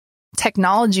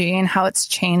technology and how it's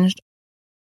changed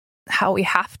how we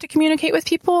have to communicate with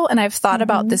people. And I've thought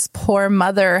about this poor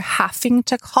mother having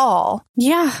to call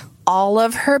all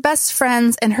of her best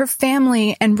friends and her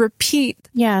family and repeat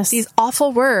these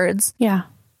awful words. Yeah.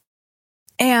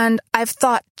 And I've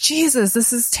thought, Jesus,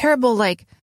 this is terrible. Like,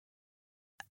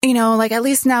 at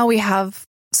least now we have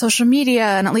social media,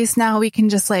 and at least now we can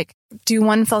just like do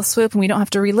one fell swoop and we don't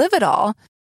have to relive it all.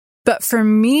 But for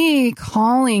me,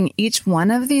 calling each one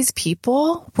of these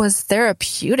people was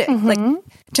therapeutic. Like,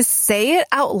 to say it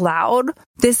out loud,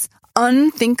 this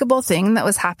unthinkable thing that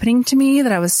was happening to me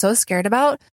that I was so scared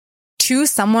about, to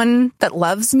someone that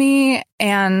loves me,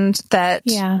 and that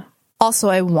also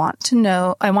I want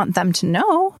them to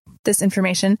know this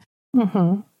information.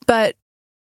 But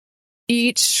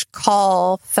each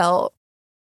call felt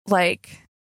like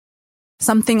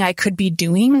something I could be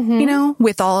doing,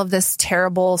 with all of this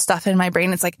terrible stuff in my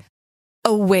brain. It's like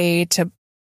a way to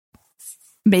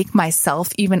make myself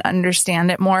even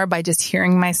understand it more by just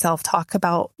hearing myself talk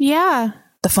about the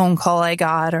phone call I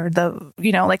got, or the,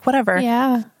 like whatever.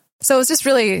 Yeah. So it was just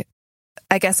really,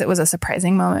 I guess it was a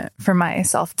surprising moment for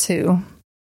myself to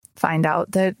find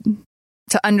out to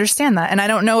understand that. And I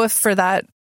don't know if for that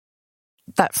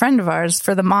friend of ours,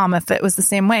 for the mom, if it was the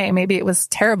same way. Maybe it was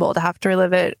terrible to have to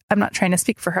relive it. I'm not trying to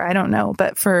speak for her. I don't know.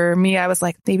 But for me, I was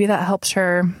like, maybe that helps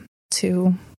her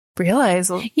to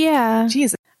realize,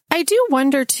 Jesus. I do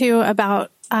wonder too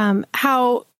about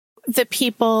how the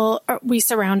people we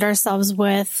surround ourselves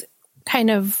with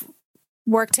kind of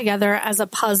work together as a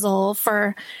puzzle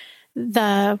for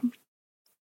the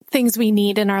things we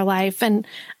need in our life. And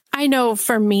I know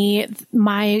for me,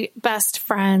 my best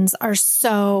friends are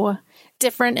so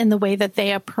different in the way that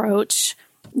they approach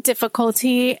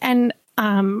difficulty. And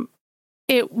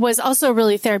it was also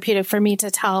really therapeutic for me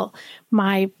to tell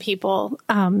my people.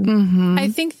 I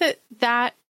think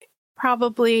that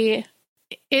probably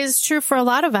is true for a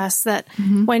lot of us, that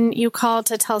when you call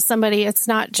to tell somebody, it's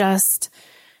not just,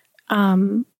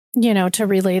 to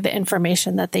relay the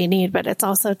information that they need, but it's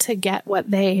also to get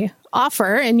what they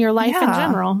offer in your life in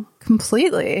general.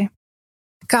 Completely.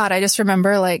 God, I just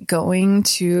remember like going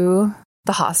to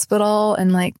the hospital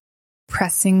and like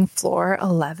pressing floor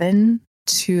 11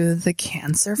 to the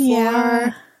cancer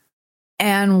floor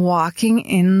and walking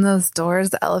in those doors.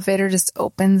 The elevator just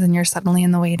opens and you're suddenly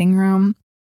in the waiting room.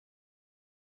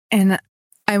 And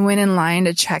I went in line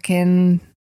to check in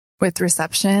with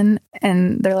reception,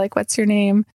 and they're like, "What's your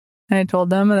name?" And I told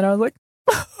them, and then I was like,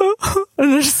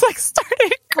 and I just like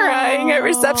started crying at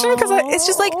reception, because it's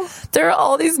just like, there are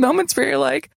all these moments where you're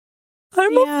like,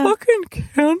 I'm a fucking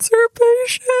cancer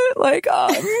patient. Like,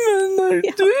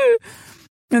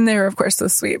 And they were, of course, so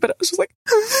sweet, but I was just like,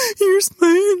 here's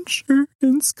my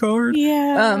insurance card.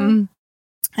 Yeah.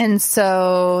 And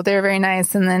so they were very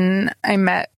nice. And then I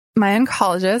met my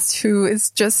oncologist, who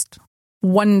is just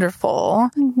wonderful.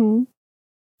 Mm-hmm.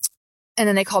 And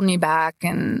then they called me back,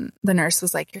 and the nurse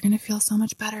was like, you're going to feel so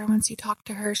much better once you talk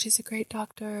to her. She's a great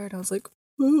doctor. And I was like,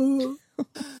 ooh.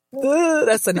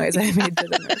 That's the noise I made to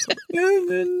the nurse.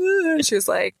 And she was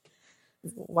like,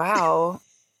 wow.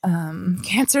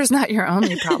 Cancer is not your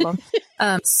only problem.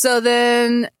 So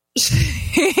then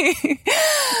she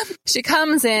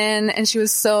comes in, and she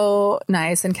was so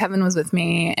nice, and Kevin was with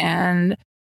me, and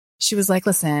she was like,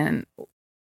 listen,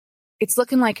 it's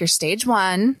looking like you're stage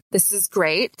 1. This is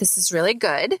great. This is really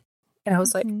good. And I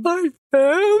was like,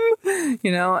 I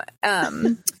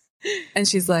am, and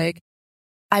she's like,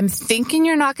 I'm thinking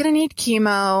you're not going to need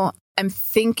chemo. I'm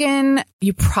thinking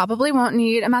you probably won't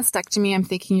need a mastectomy. I'm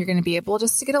thinking you're going to be able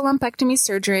just to get a lumpectomy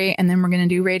surgery, and then we're going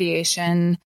to do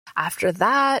radiation after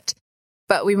that.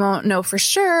 But we won't know for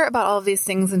sure about all of these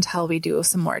things until we do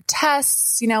some more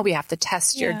tests. We have to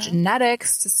test your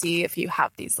genetics to see if you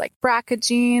have these like BRCA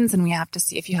genes, and we have to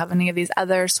see if you have any of these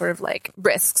other sort of like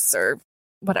risks or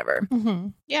whatever. Mm-hmm.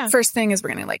 Yeah. First thing is we're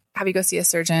going to like have you go see a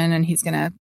surgeon, and he's going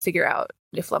to figure out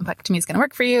if lumpectomy is going to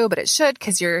work for you, but it should,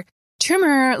 because your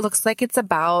tumor looks like it's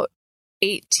about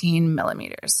 18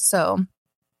 millimeters. So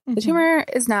the tumor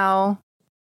is now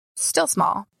still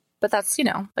small, but that's,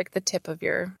 like the tip of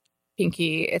your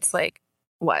pinky. It's like,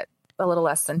 what, a little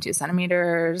less than 2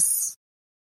 centimeters.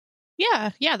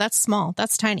 Yeah, that's small.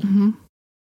 That's tiny. Mm-hmm.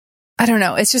 I don't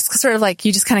know. It's just sort of like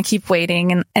you just kind of keep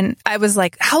waiting. And I was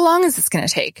like, how long is this going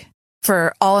to take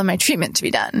for all of my treatment to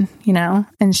be done?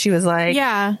 And she was like,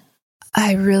 yeah,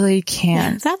 I really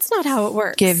can't. That's not how it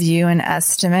works. Give you an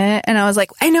estimate. And I was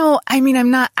like, I know. I mean,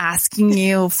 I'm not asking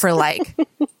you for like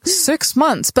 6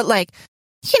 months, but like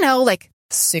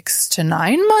 6 to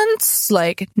 9 months,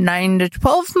 like 9 to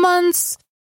 12 months,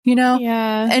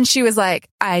 Yeah. And she was like,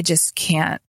 I just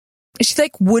can't. She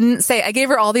like wouldn't say. I gave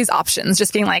her all these options,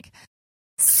 just being like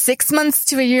 6 months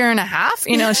to a year and a half.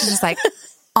 She's just like,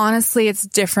 honestly, it's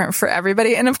different for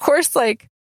everybody. And of course, like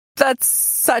that's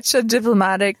such a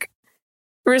diplomatic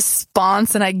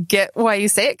response, and I get why you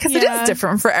say it, because it is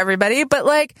different for everybody, but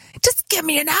like just give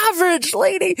me an average,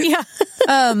 lady. Yeah.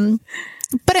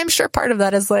 But I'm sure part of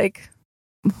that is like,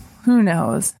 who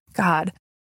knows, God.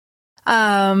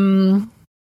 And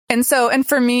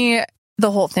for me,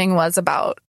 the whole thing was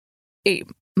about 8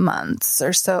 months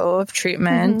or so of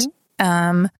treatment.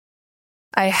 I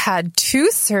had 2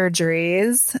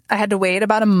 surgeries. I had to wait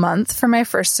about a month for my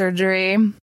first surgery.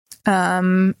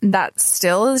 That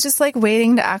still is just like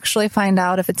waiting to actually find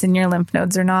out if it's in your lymph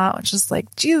nodes or not, which is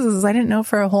like, Jesus, I didn't know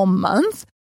for a whole month.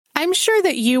 I'm sure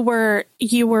that you were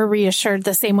reassured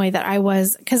the same way that I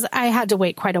was, because I had to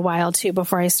wait quite a while too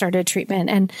before I started treatment.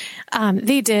 And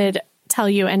they did tell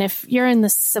you, and if you're in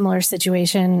this similar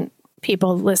situation,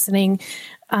 people listening,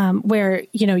 where,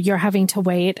 you're having to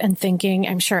wait and thinking,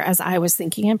 I'm sure as I was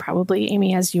thinking, and probably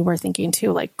Amy, as you were thinking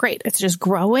too, like, great, it's just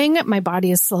growing. My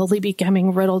body is slowly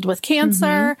becoming riddled with cancer.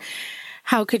 Mm-hmm.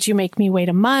 How could you make me wait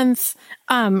a month?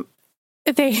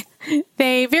 They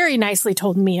very nicely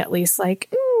told me, at least,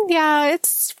 like, yeah,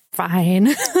 it's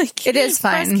fine. Like, it is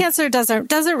fine. Breast cancer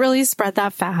doesn't really spread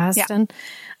that fast. Yeah. And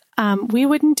we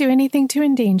wouldn't do anything to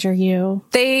endanger you.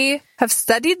 They have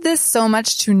studied this so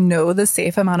much to know the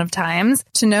safe amount of times,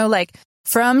 to know, like,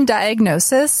 from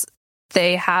diagnosis,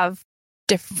 they have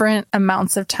different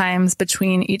amounts of times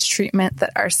between each treatment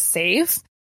that are safe.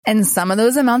 And some of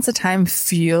those amounts of time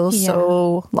feel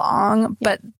so long,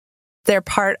 but they're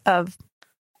part of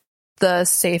the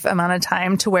safe amount of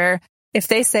time, to where if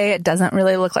they say it doesn't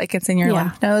really look like it's in your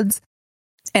lymph nodes,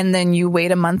 and then you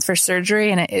wait a month for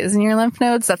surgery and it is in your lymph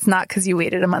nodes, that's not because you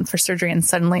waited a month for surgery and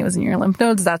suddenly it was in your lymph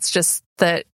nodes. That's just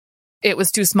that it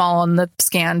was too small on the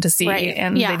scan to see,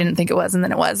 and they didn't think it was, and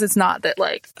then it was. It's not that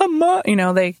like a month,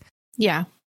 they... Yeah.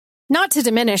 Not to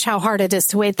diminish how hard it is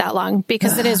to wait that long,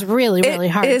 because it is really, really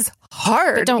hard. It is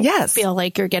hard. But don't feel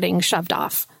like you're getting shoved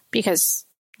off, because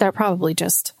they're probably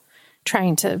just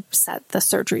trying to set the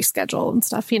surgery schedule and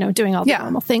stuff, doing all the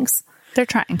normal things. They're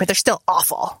trying, but they're still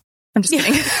awful. I'm just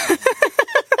kidding.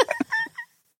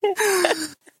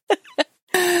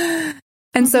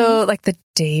 And so, like, the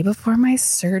day before my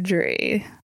surgery,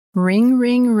 ring,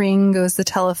 ring, ring goes the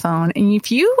telephone. And if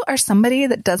you are somebody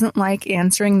that doesn't like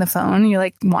answering the phone, you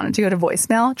like want it to go to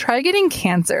voicemail, try getting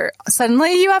cancer.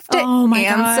 Suddenly you have to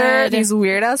answer these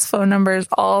weird ass phone numbers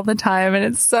all the time. And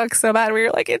it sucks so bad. We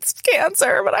were like, it's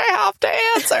cancer, but I have to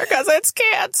answer because it's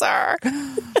cancer.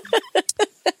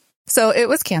 So it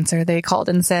was cancer. They called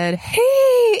and said,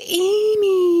 hey,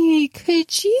 Amy, could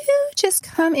did you just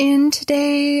come in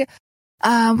today?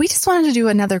 We just wanted to do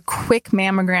another quick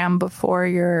mammogram before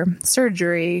your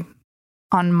surgery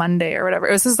on Monday or whatever.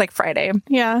 It was just like Friday.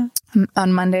 Yeah.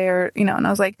 On Monday or, and I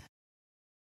was like,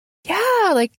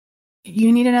 yeah, like,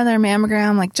 you need another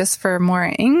mammogram, like, just for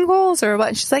more angles or what?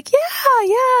 And she's like,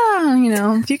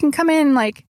 yeah, if you can come in,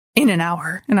 like, in an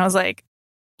hour. And I was like,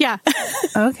 yeah.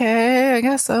 Okay, I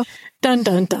guess so. Dun,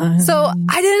 dun, dun. So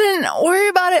I didn't worry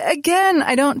about it again.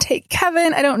 I don't take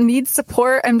Kevin. I don't need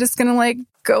support. I'm just going to, like,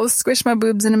 go squish my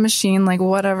boobs in a machine, like,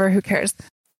 whatever, who cares?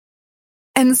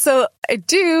 And so I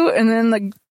do, and then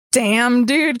the damn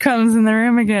dude comes in the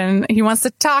room again. He wants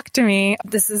to talk to me.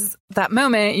 This is that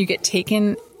moment you get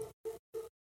taken.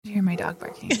 You hear my dog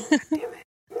barking. God damn it.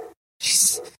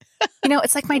 She's,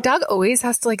 it's like my dog always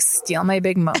has to, like, steal my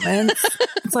big moments.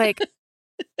 It's like,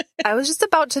 I was just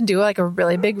about to do, like, a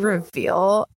really big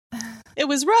reveal. It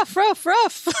was rough. And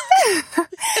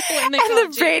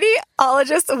the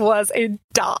radiologist was a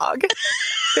dog.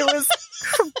 It was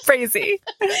crazy.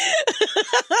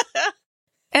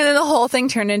 And then the whole thing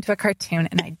turned into a cartoon,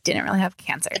 and I didn't really have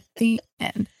cancer. The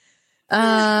end.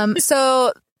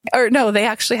 They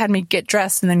actually had me get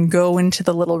dressed and then go into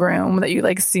the little room that you,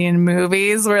 like, see in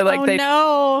movies where, like,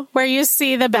 where you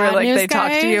see the bad news they guy?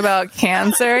 talk to you about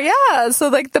cancer. Yeah. So,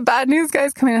 like, the bad news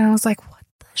guy's coming in, and I was like, what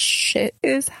the shit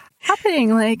is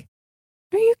happening? Like,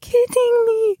 are you kidding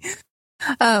me?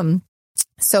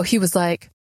 So he was like,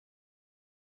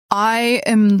 I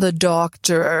am the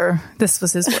doctor. This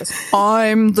was his voice.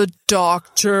 I'm the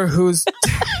doctor who's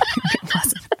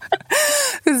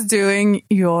doing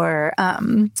your,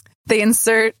 they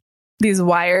insert these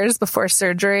wires before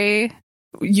surgery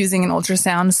using an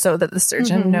ultrasound so that the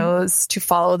surgeon knows to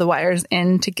follow the wires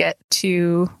in to get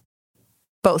to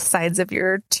both sides of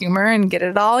your tumor and get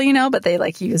it all, but they,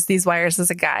 like, use these wires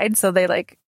as a guide. So they,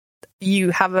 like,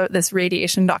 you have this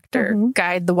radiation doctor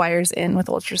guide the wires in with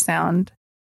ultrasound,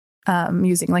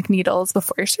 using, like, needles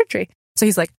before your surgery. So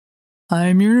he's like,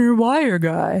 I'm your wire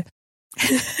guy.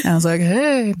 And I was like,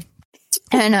 hey.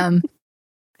 And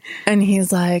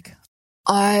he's like,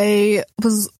 I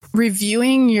was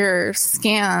reviewing your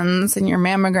scans and your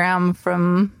mammogram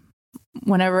from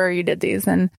whenever you did these,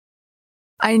 and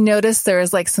I noticed there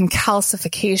was, like, some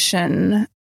calcification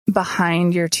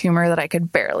behind your tumor that I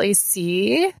could barely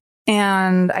see.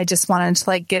 And I just wanted to,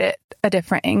 like, get it a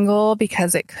different angle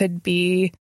because it could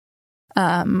be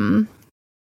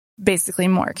basically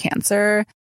more cancer.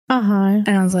 And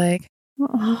I was like,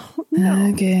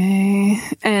 okay.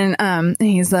 And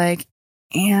he's like,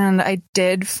 and I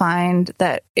did find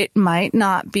that it might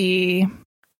not be,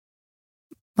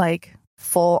 like,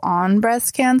 full on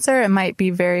breast cancer. It might be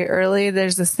very early.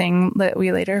 There's this thing that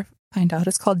we later find out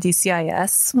is called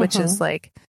DCIS, which is,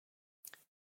 like,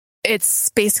 it's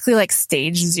basically like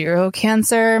stage 0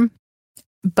 cancer,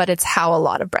 but it's how a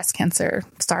lot of breast cancer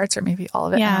starts, or maybe all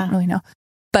of it. Yeah. I don't really know.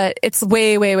 But it's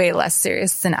way, way, way less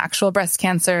serious than actual breast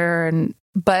cancer.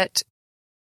 But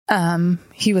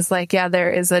he was like, yeah,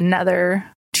 there is another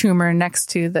tumor next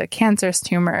to the cancerous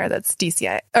tumor that's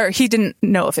DCIS. Or he didn't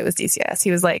know if it was DCIS.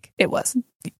 He was like, it was.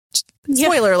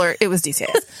 Spoiler alert, it was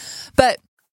DCIS. But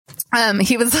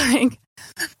he was like,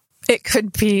 it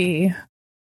could be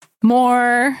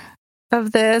more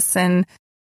of this. And,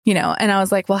 and I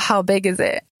was like, well, how big is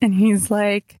it? And he's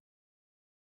like,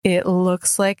 it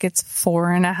looks like it's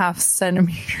 4.5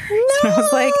 centimeters. No! And I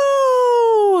was like,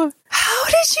 how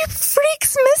did you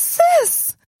freaks miss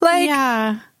this? Like,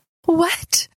 yeah.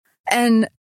 What? And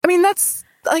I mean, that's,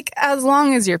 like, as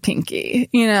long as your pinky,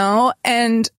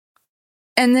 and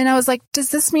then I was like, does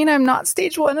this mean I'm not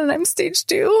stage 1 and I'm stage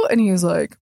 2? And he was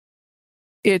like,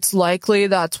 it's likely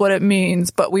that's what it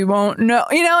means, but we won't know,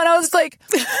 and I was like,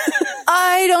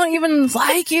 I don't even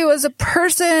like you as a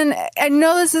person. I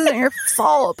know this isn't your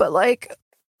fault, but, like,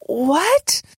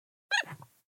 what?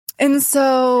 And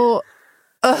so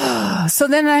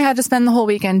then I had to spend the whole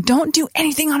weekend. Don't do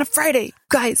anything on a Friday,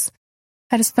 guys.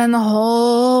 I had to spend the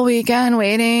whole weekend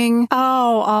waiting.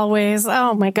 Oh, always.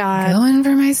 Oh my God. Going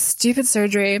for my stupid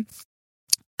surgery.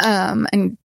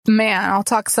 And man, I'll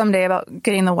talk someday about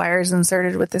getting the wires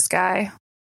inserted with this guy.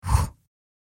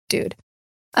 Dude.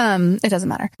 It doesn't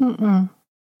matter.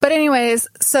 But anyways,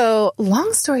 so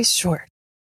long story short,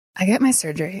 I get my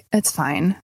surgery. It's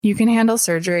fine. You can handle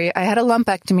surgery. I had a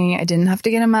lumpectomy. I didn't have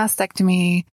to get a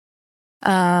mastectomy.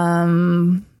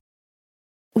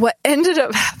 What ended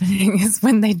up happening is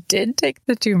when they did take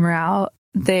the tumor out,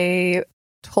 they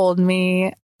told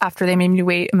me, after they made me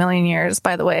wait 1,000,000 years,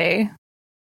 by the way,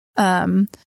 that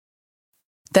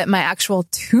my actual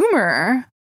tumor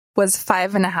was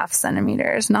 5.5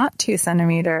 centimeters, not 2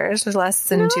 centimeters. It was less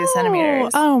than 2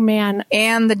 centimeters. Oh, man.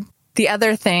 And the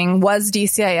other thing was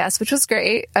DCIS, which was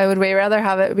great. I would way rather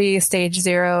have it be stage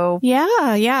 0.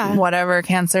 Yeah. Whatever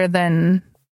cancer than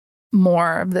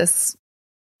more of this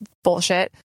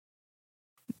bullshit.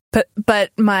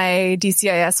 But my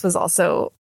DCIS was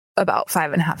also about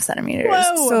 5.5 centimeters.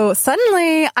 Whoa. So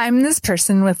suddenly I'm this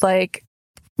person with like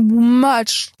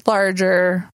much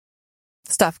larger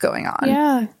stuff going on.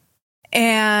 Yeah.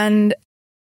 And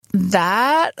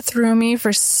that threw me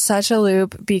for such a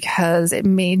loop because it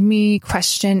made me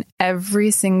question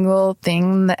every single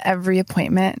thing that every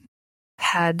appointment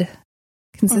had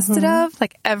consisted of.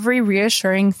 Like every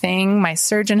reassuring thing my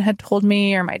surgeon had told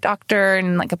me or my doctor,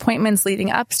 and like appointments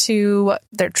leading up to what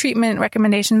their treatment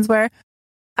recommendations were.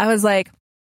 I was like,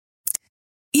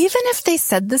 even if they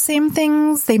said the same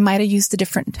things, they might have used a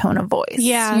different tone of voice.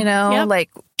 Yeah. You know, like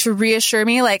to reassure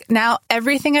me. Like now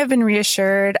everything I've been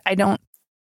reassured,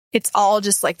 it's all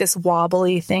just like this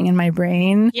wobbly thing in my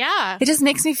brain. Yeah. It just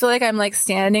makes me feel like I'm like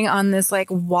standing on this like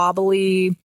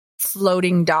wobbly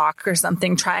floating dock or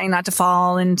something, trying not to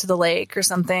fall into the lake or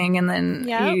something. And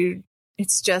then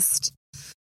it's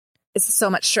so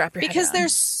much to wrap your head because around.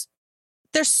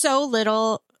 there's so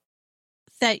little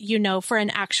that you know for an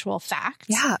actual fact.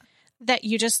 Yeah. That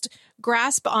you just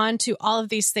grasp onto all of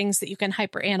these things that you can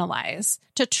hyperanalyze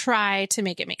to try to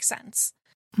make it make sense.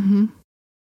 Mm-hmm.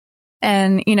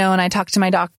 And, you know, when I talked to my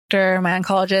doctor, my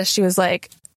oncologist, she was like,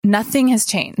 nothing has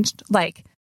changed. Like,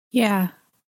 yeah,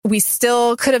 we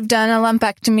still could have done a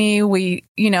lumpectomy. We,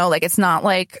 you know, like, it's not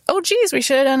like, oh, geez, we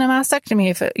should have done a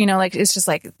mastectomy. If it, you know, like, it's just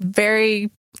like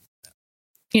very,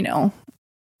 you know,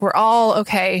 we're all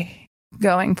okay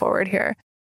going forward here.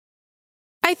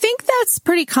 I think that's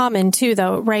pretty common too,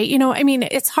 though, right? You know, I mean,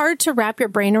 it's hard to wrap your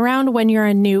brain around when you're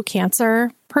a new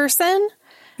cancer person.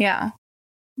 Yeah.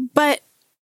 But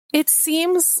it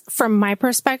seems, from my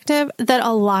perspective, that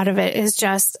a lot of it is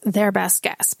just their best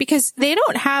guess because they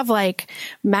don't have like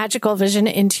magical vision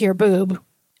into your boob.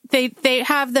 They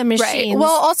have the machines. Right.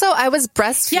 Well, also, I was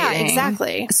breastfeeding. Yeah,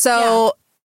 exactly. So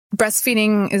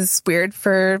breastfeeding is weird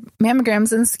for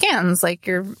mammograms and scans. Like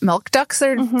your milk ducts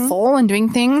are full and doing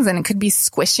things, and it could be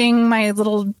squishing my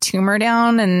little tumor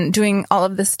down and doing all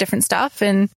of this different stuff.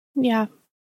 And and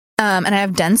I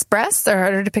have dense breasts. They're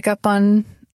harder to pick up on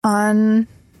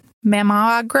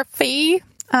mammography.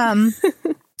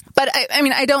 But I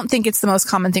mean, I don't think it's the most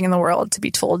common thing in the world to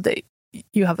be told that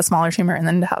you have a smaller tumor and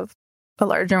then to have a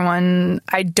larger one.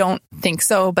 I don't think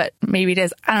so, but maybe it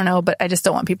is. I don't know, but I just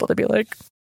don't want people to be like,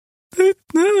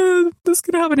 this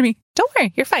could happen to me. Don't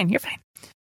worry. You're fine. You're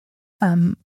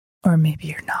fine. Or maybe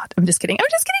you're not. I'm just kidding.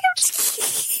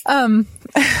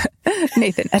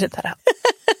 Nathan, edit that out.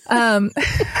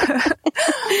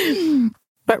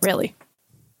 But really.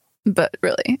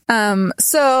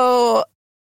 So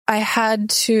I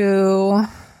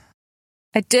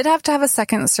did have to have a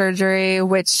second surgery,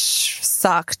 which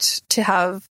sucked to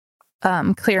have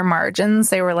clear margins.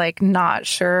 They were like not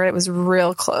sure. It was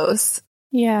real close.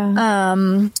 Yeah.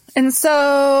 And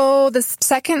so the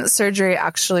second surgery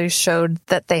actually showed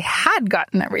that they had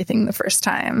gotten everything the first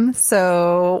time.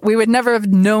 So we would never have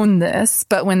known this,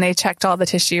 but when they checked all the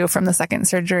tissue from the second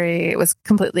surgery, it was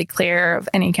completely clear of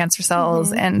any cancer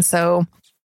cells. And so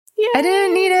I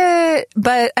didn't need it,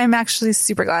 but I'm actually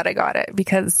super glad I got it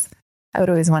because I would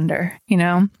always wonder, you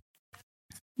know,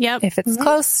 if it's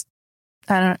close,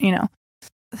 I don't, you know.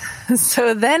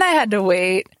 So then I had to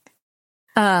wait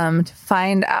to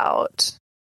find out.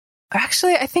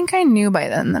 Actually, I think I knew by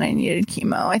then that I needed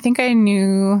chemo. I think I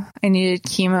knew I needed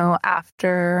chemo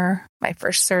after my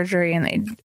first surgery, and they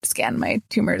scanned my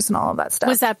tumors and all of that stuff.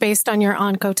 Was that based on your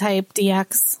Oncotype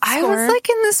DX score? I was like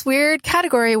in this weird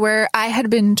category where I had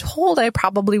been told I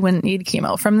probably wouldn't need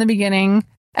chemo from the beginning.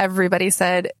 Everybody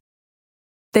said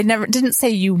they didn't say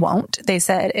you won't. They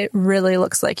said it really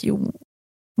looks like you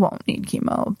won't need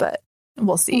chemo, but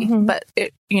we'll see. But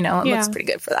it, you know, it looks pretty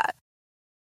good for that.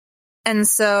 And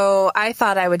so I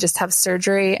thought I would just have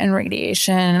surgery and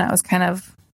radiation. I was kind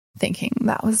of thinking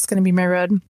that was going to be my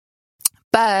road.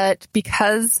 But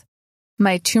because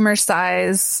my tumor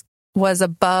size was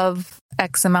above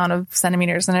X amount of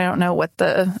centimeters, and I don't know what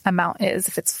the amount is,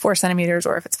 if it's 4 centimeters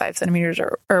or if it's 5 centimeters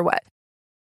or what.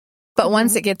 But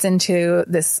once it gets into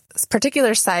this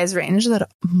particular size range that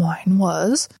mine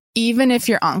was, even if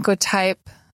your Oncotype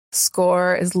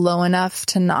score is low enough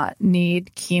to not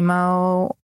need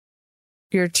chemo,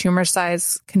 your tumor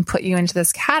size can put you into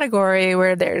this category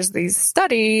where there's these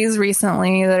studies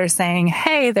recently that are saying,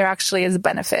 hey, there actually is a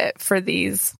benefit for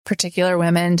these particular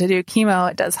women to do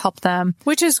chemo. It does help them.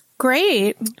 Which is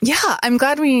great. Yeah, I'm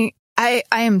glad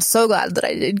I am so glad that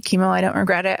I did chemo. I don't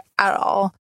regret it at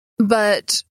all.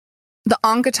 But the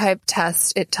Oncotype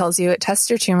test, it tells you, it tests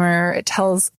your tumor. It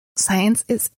tells, science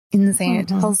is insane. It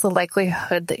tells the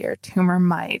likelihood that your tumor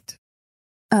might,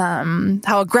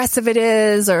 how aggressive it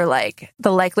is, or like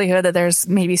the likelihood that there's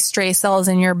maybe stray cells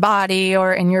in your body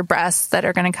or in your breast that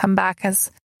are going to come back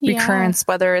as recurrence,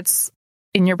 whether it's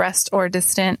in your breast or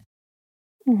distant.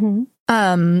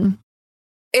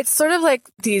 It's sort of like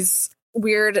these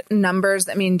weird numbers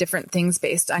that mean different things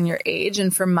based on your age.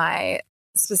 And for my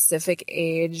specific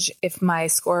age, if my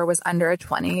score was under a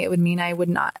 20, it would mean I would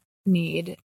not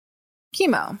need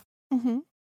chemo.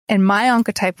 And my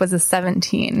Oncotype was a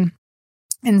 17.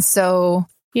 And so...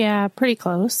 yeah, pretty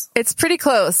close. It's pretty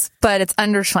close, but it's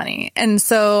under 20. And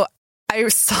so I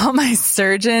saw my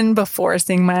surgeon before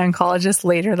seeing my oncologist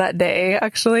later that day,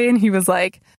 actually. And he was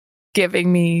like giving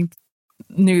me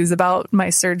news about my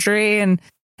surgery. And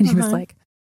he was like,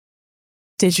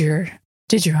 did your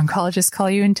oncologist call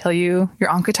you and tell you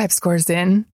your Oncotype score's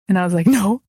in? And I was like,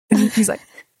 no. And he's like,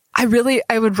 I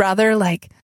would rather let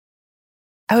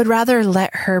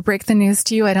her break the news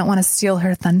to you. I don't want to steal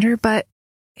her thunder, but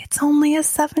it's only a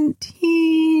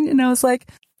 17. And I was like,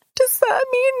 does that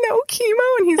mean no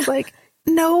chemo? And he's like,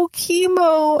 no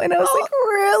chemo. And I was like,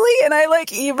 really? And I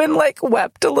like even like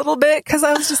wept a little bit because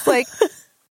I was just like,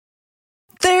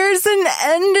 there's an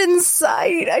end in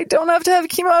sight. I don't have to have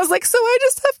chemo. I was like, so I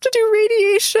just have to do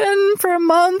radiation for a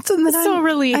month and then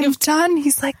I'm done.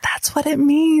 He's like, that's what it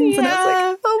means. And I was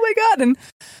like, oh my God. And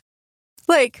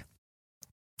like,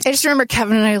 I just remember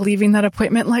Kevin and I leaving that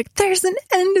appointment like, there's an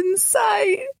end in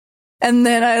sight. And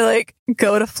then I like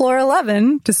go to floor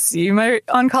 11 to see my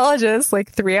oncologist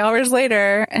like 3 hours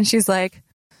later. And she's like,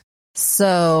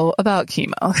 so about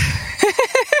chemo.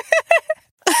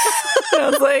 And I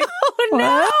was like,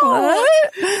 what?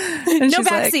 And no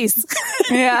backsies. Like,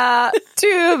 yeah,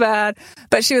 too bad.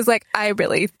 But she was like, I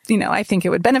really, I think it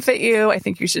would benefit you. I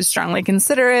think you should strongly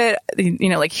consider it.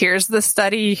 Like, here's the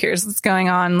study. Here's what's going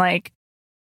on. Like,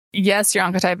 yes, your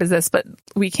Oncotype is this, but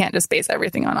we can't just base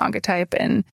everything on Oncotype.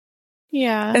 And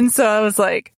so I was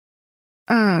like,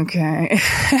 okay.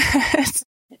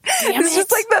 It's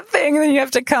just like that thing. And then you have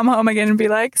to come home again and be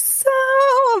like, so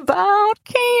about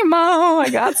chemo, I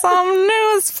got some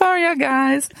news for you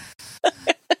guys.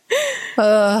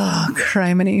 Oh,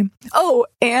 criminy. Oh,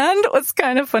 and what's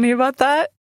kind of funny about that,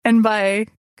 and by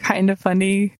kind of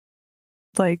funny,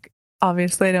 like,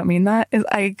 obviously I don't mean that, is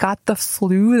I got the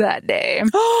flu that day.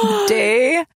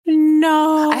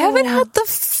 No. I haven't had the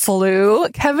flu.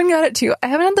 Kevin got it too. I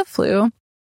haven't had the flu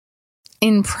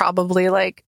in probably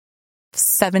like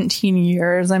 17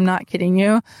 years. I'm not kidding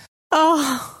you.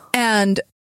 Oh. And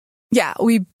yeah,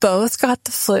 we both got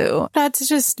the flu. That's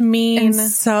just mean. And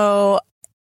so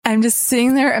I'm just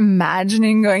sitting there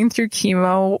imagining going through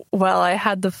chemo while I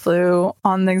had the flu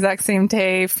on the exact same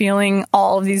day, feeling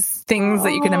all of these things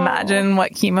that you can imagine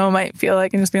what chemo might feel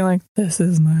like, and just being like, this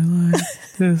is my life.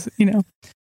 This,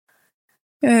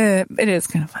 it is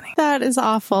kind of funny. That is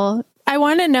awful. I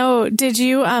want to know, did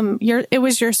you, it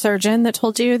was your surgeon that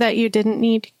told you that you didn't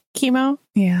need chemo?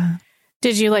 Yeah.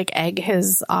 Did you like egg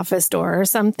his office door or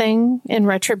something in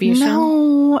retribution?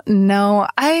 No.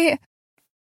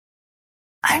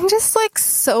 I'm just like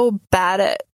so bad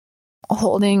at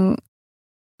holding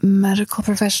medical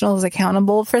professionals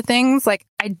accountable for things. Like,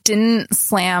 I didn't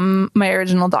slam my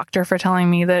original doctor for telling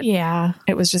me that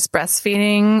it was just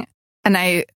breastfeeding. And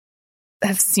I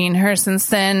have seen her since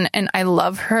then, and I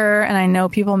love her, and I know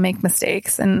people make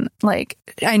mistakes, and like,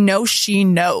 I know she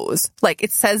knows. Like,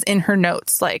 it says in her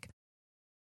notes, like,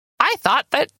 I thought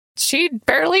that she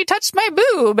barely touched my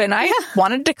boob and I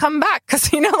wanted to come back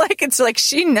because, like, it's like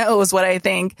she knows what I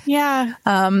think. Yeah.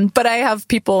 But I have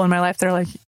people in my life that are like,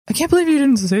 I can't believe you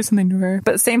didn't say something to her.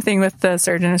 But same thing with the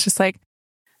surgeon. It's just like,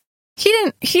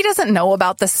 he doesn't know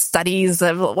about the studies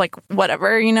of like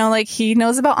whatever, like he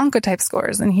knows about Oncotype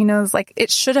scores, and he knows like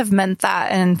it should have meant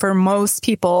that. And for most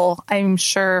people, I'm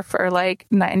sure for like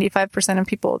 95% of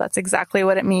people, that's exactly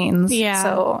what it means. Yeah.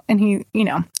 So, and he,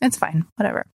 it's fine.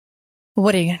 Whatever.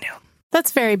 What are you going to do?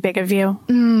 That's very big of you.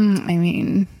 I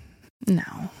mean,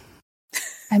 no.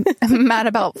 I'm mad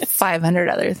about 500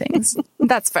 other things.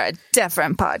 That's for a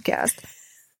different podcast.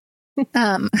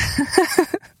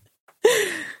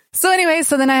 So anyway,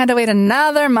 so then I had to wait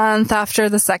another month after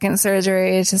the second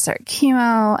surgery to start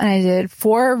chemo. And I did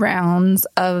 4 rounds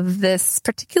of this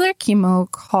particular chemo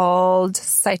called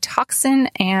Cytoxan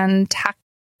and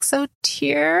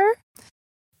Taxotere.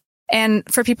 And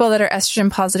for people that are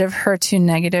estrogen positive, HER2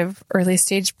 negative, early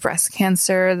stage breast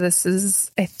cancer, this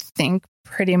is, I think,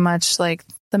 pretty much like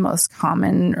the most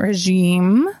common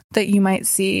regime that you might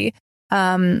see.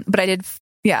 But I did,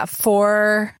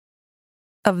 4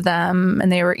 of them,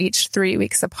 and they were each 3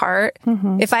 weeks apart.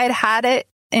 If I had it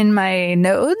in my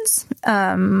nodes,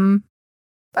 I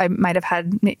might have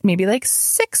had maybe like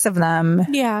 6 of them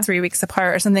 3 weeks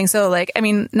apart or something. So like, I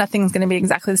mean, nothing's going to be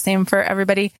exactly the same for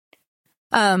everybody.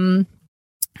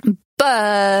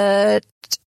 But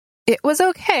it was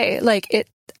okay. Like, it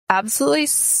absolutely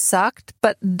sucked,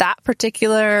 but that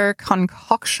particular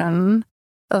concoction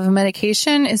of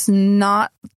medication is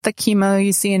not the chemo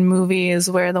you see in movies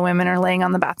where the women are laying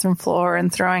on the bathroom floor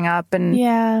and throwing up and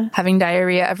having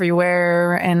diarrhea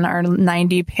everywhere and are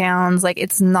 90 pounds. Like,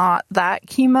 it's not that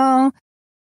chemo.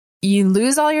 You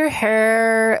lose all your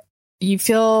hair. You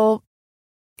feel,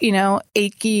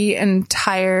 achy and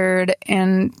tired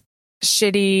and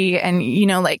shitty and,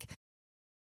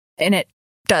 and it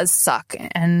does suck.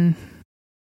 And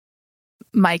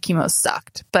my chemo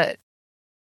sucked, but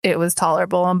it was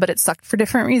tolerable, but it sucked for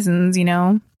different reasons,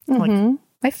 like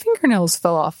my fingernails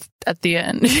fell off at the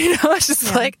end, it's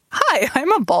just like, hi,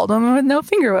 I'm a bald woman with no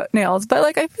fingernails, but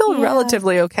like, I feel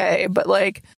relatively okay, but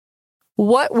like,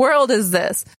 what world is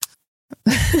this?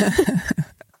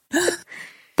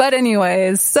 But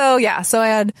anyways, so I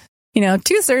had, 2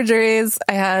 surgeries.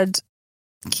 I had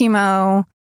chemo.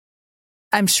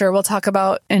 I'm sure we'll talk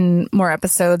about in more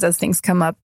episodes as things come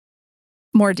up,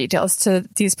 more details to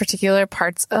these particular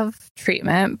parts of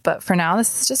treatment. But for now,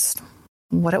 this is just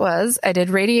what it was. I did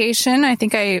radiation. I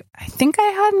think I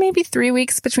had maybe 3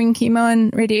 weeks between chemo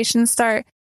and radiation start.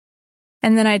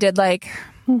 And then I did like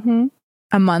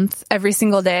a month every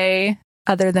single day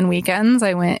other than weekends.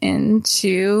 I went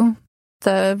into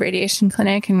the radiation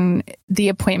clinic and the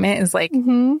appointment is like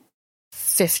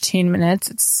 15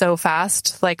 minutes. It's so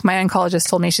fast. Like, my oncologist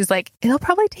told me, she's like, it'll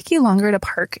probably take you longer to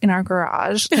park in our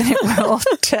garage than it will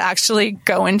to actually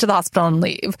go into the hospital and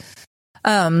leave.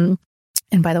 And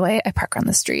by the way, I park on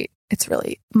the street. It's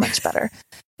really much better.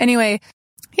 Anyway,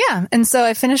 yeah. And so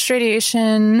I finished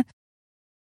radiation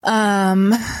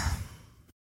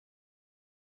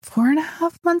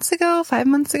 4.5 months ago, 5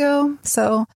 months ago.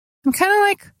 So I'm kind of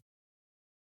like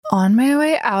on my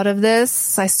way out of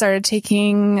this. I started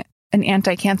taking an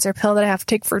anti-cancer pill that I have to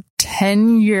take for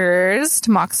 10 years,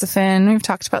 tamoxifen. We've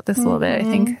talked about this a little bit, I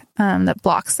think, that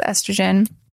blocks the estrogen.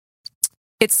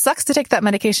 It sucks to take that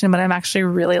medication, but I'm actually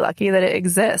really lucky that it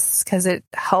exists because it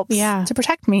helps to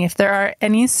protect me. If there are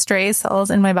any stray cells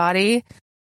in my body,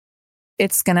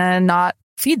 it's going to not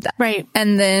feed them. Right.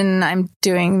 And then I'm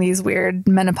doing these weird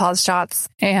menopause shots,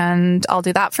 and I'll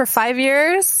do that for 5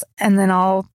 years. And then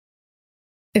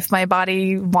if my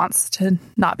body wants to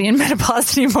not be in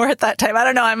menopause anymore at that time, I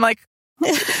don't know. I'm like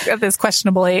at this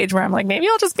questionable age where I'm like, maybe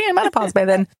I'll just be in menopause by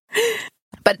then.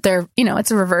 But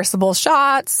it's a reversible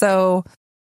shot. So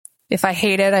if I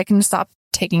hate it, I can stop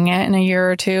taking it in a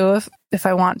year or two if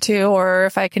I want to, or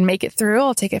if I can make it through,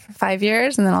 I'll take it for 5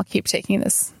 years and then I'll keep taking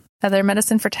this other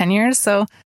medicine for 10 years. So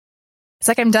it's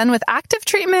like I'm done with active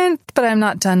treatment, but I'm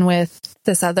not done with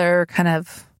this other kind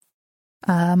of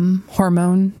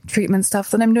hormone treatment stuff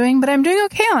that I'm doing, but I'm doing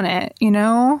okay on it,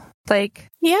 like,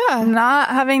 I'm not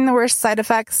having the worst side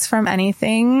effects from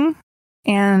anything.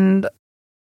 And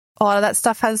a lot of that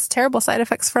stuff has terrible side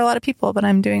effects for a lot of people, but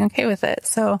I'm doing okay with it.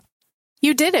 So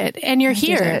you did it and you're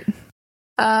here.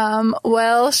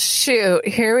 Well, shoot,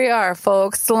 here we are,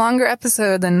 folks. It's a longer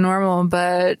episode than normal,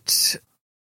 but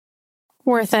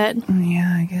worth it.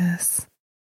 Yeah, I guess.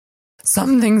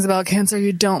 Some things about cancer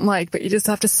you don't like, but you just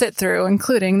have to sit through,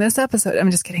 including this episode.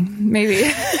 I'm just kidding. Maybe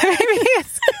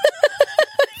it's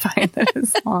fine that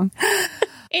it's long.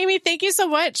 Amy, thank you so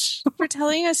much for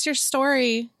telling us your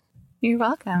story. You're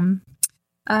welcome.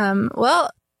 Well,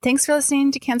 thanks for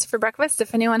listening to Cancer for Breakfast.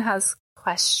 If anyone has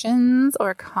questions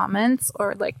or comments or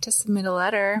would like to submit a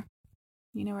letter,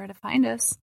 you know where to find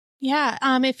us. Yeah.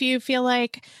 If you feel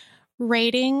like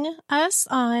rating us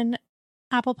on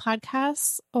Apple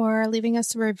Podcasts or leaving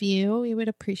us a review, we would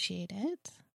appreciate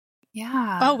it.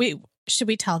 Yeah. Oh, should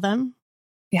we tell them?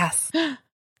 Yes.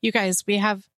 You guys, we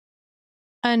have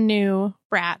a new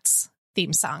Bratz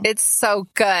theme song. It's so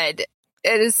good.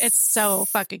 It's so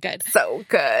fucking good. So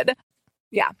good.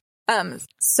 Yeah.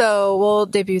 So we'll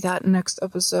debut that next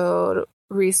episode,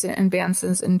 recent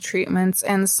advances in treatments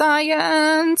and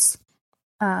science.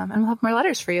 And we'll have more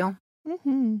letters for you.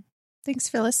 Mm-hmm. Thanks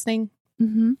for listening.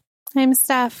 Mm-hmm. I'm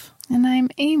Steph. And I'm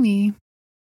Amy.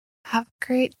 Have a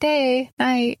great day,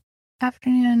 night,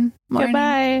 afternoon, morning.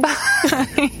 Goodbye. Bye.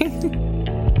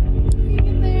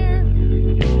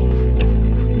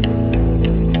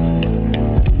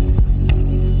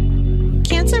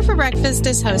 Cancer for Breakfast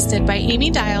is hosted by Amy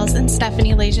Dials and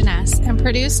Stephanie Lejeunesse and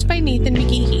produced by Nathan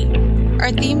McGeehee.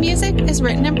 Our theme music is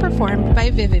written and performed by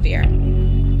Vivivere.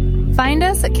 Find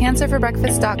us at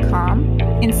cancerforbreakfast.com,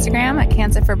 Instagram at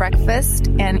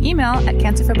cancerforbreakfast, and email at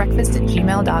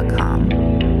cancerforbreakfast@gmail.com.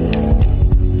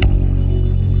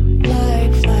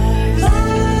 Like flags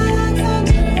under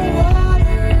the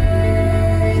water,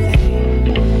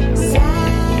 they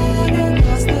sag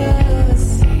across the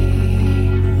sea.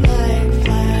 Like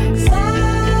flags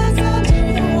under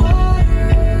the water,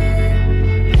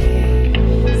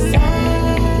 they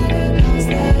sag across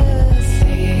the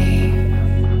sea.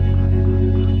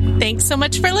 Thanks so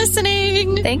much for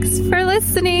listening. Thanks for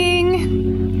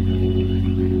listening.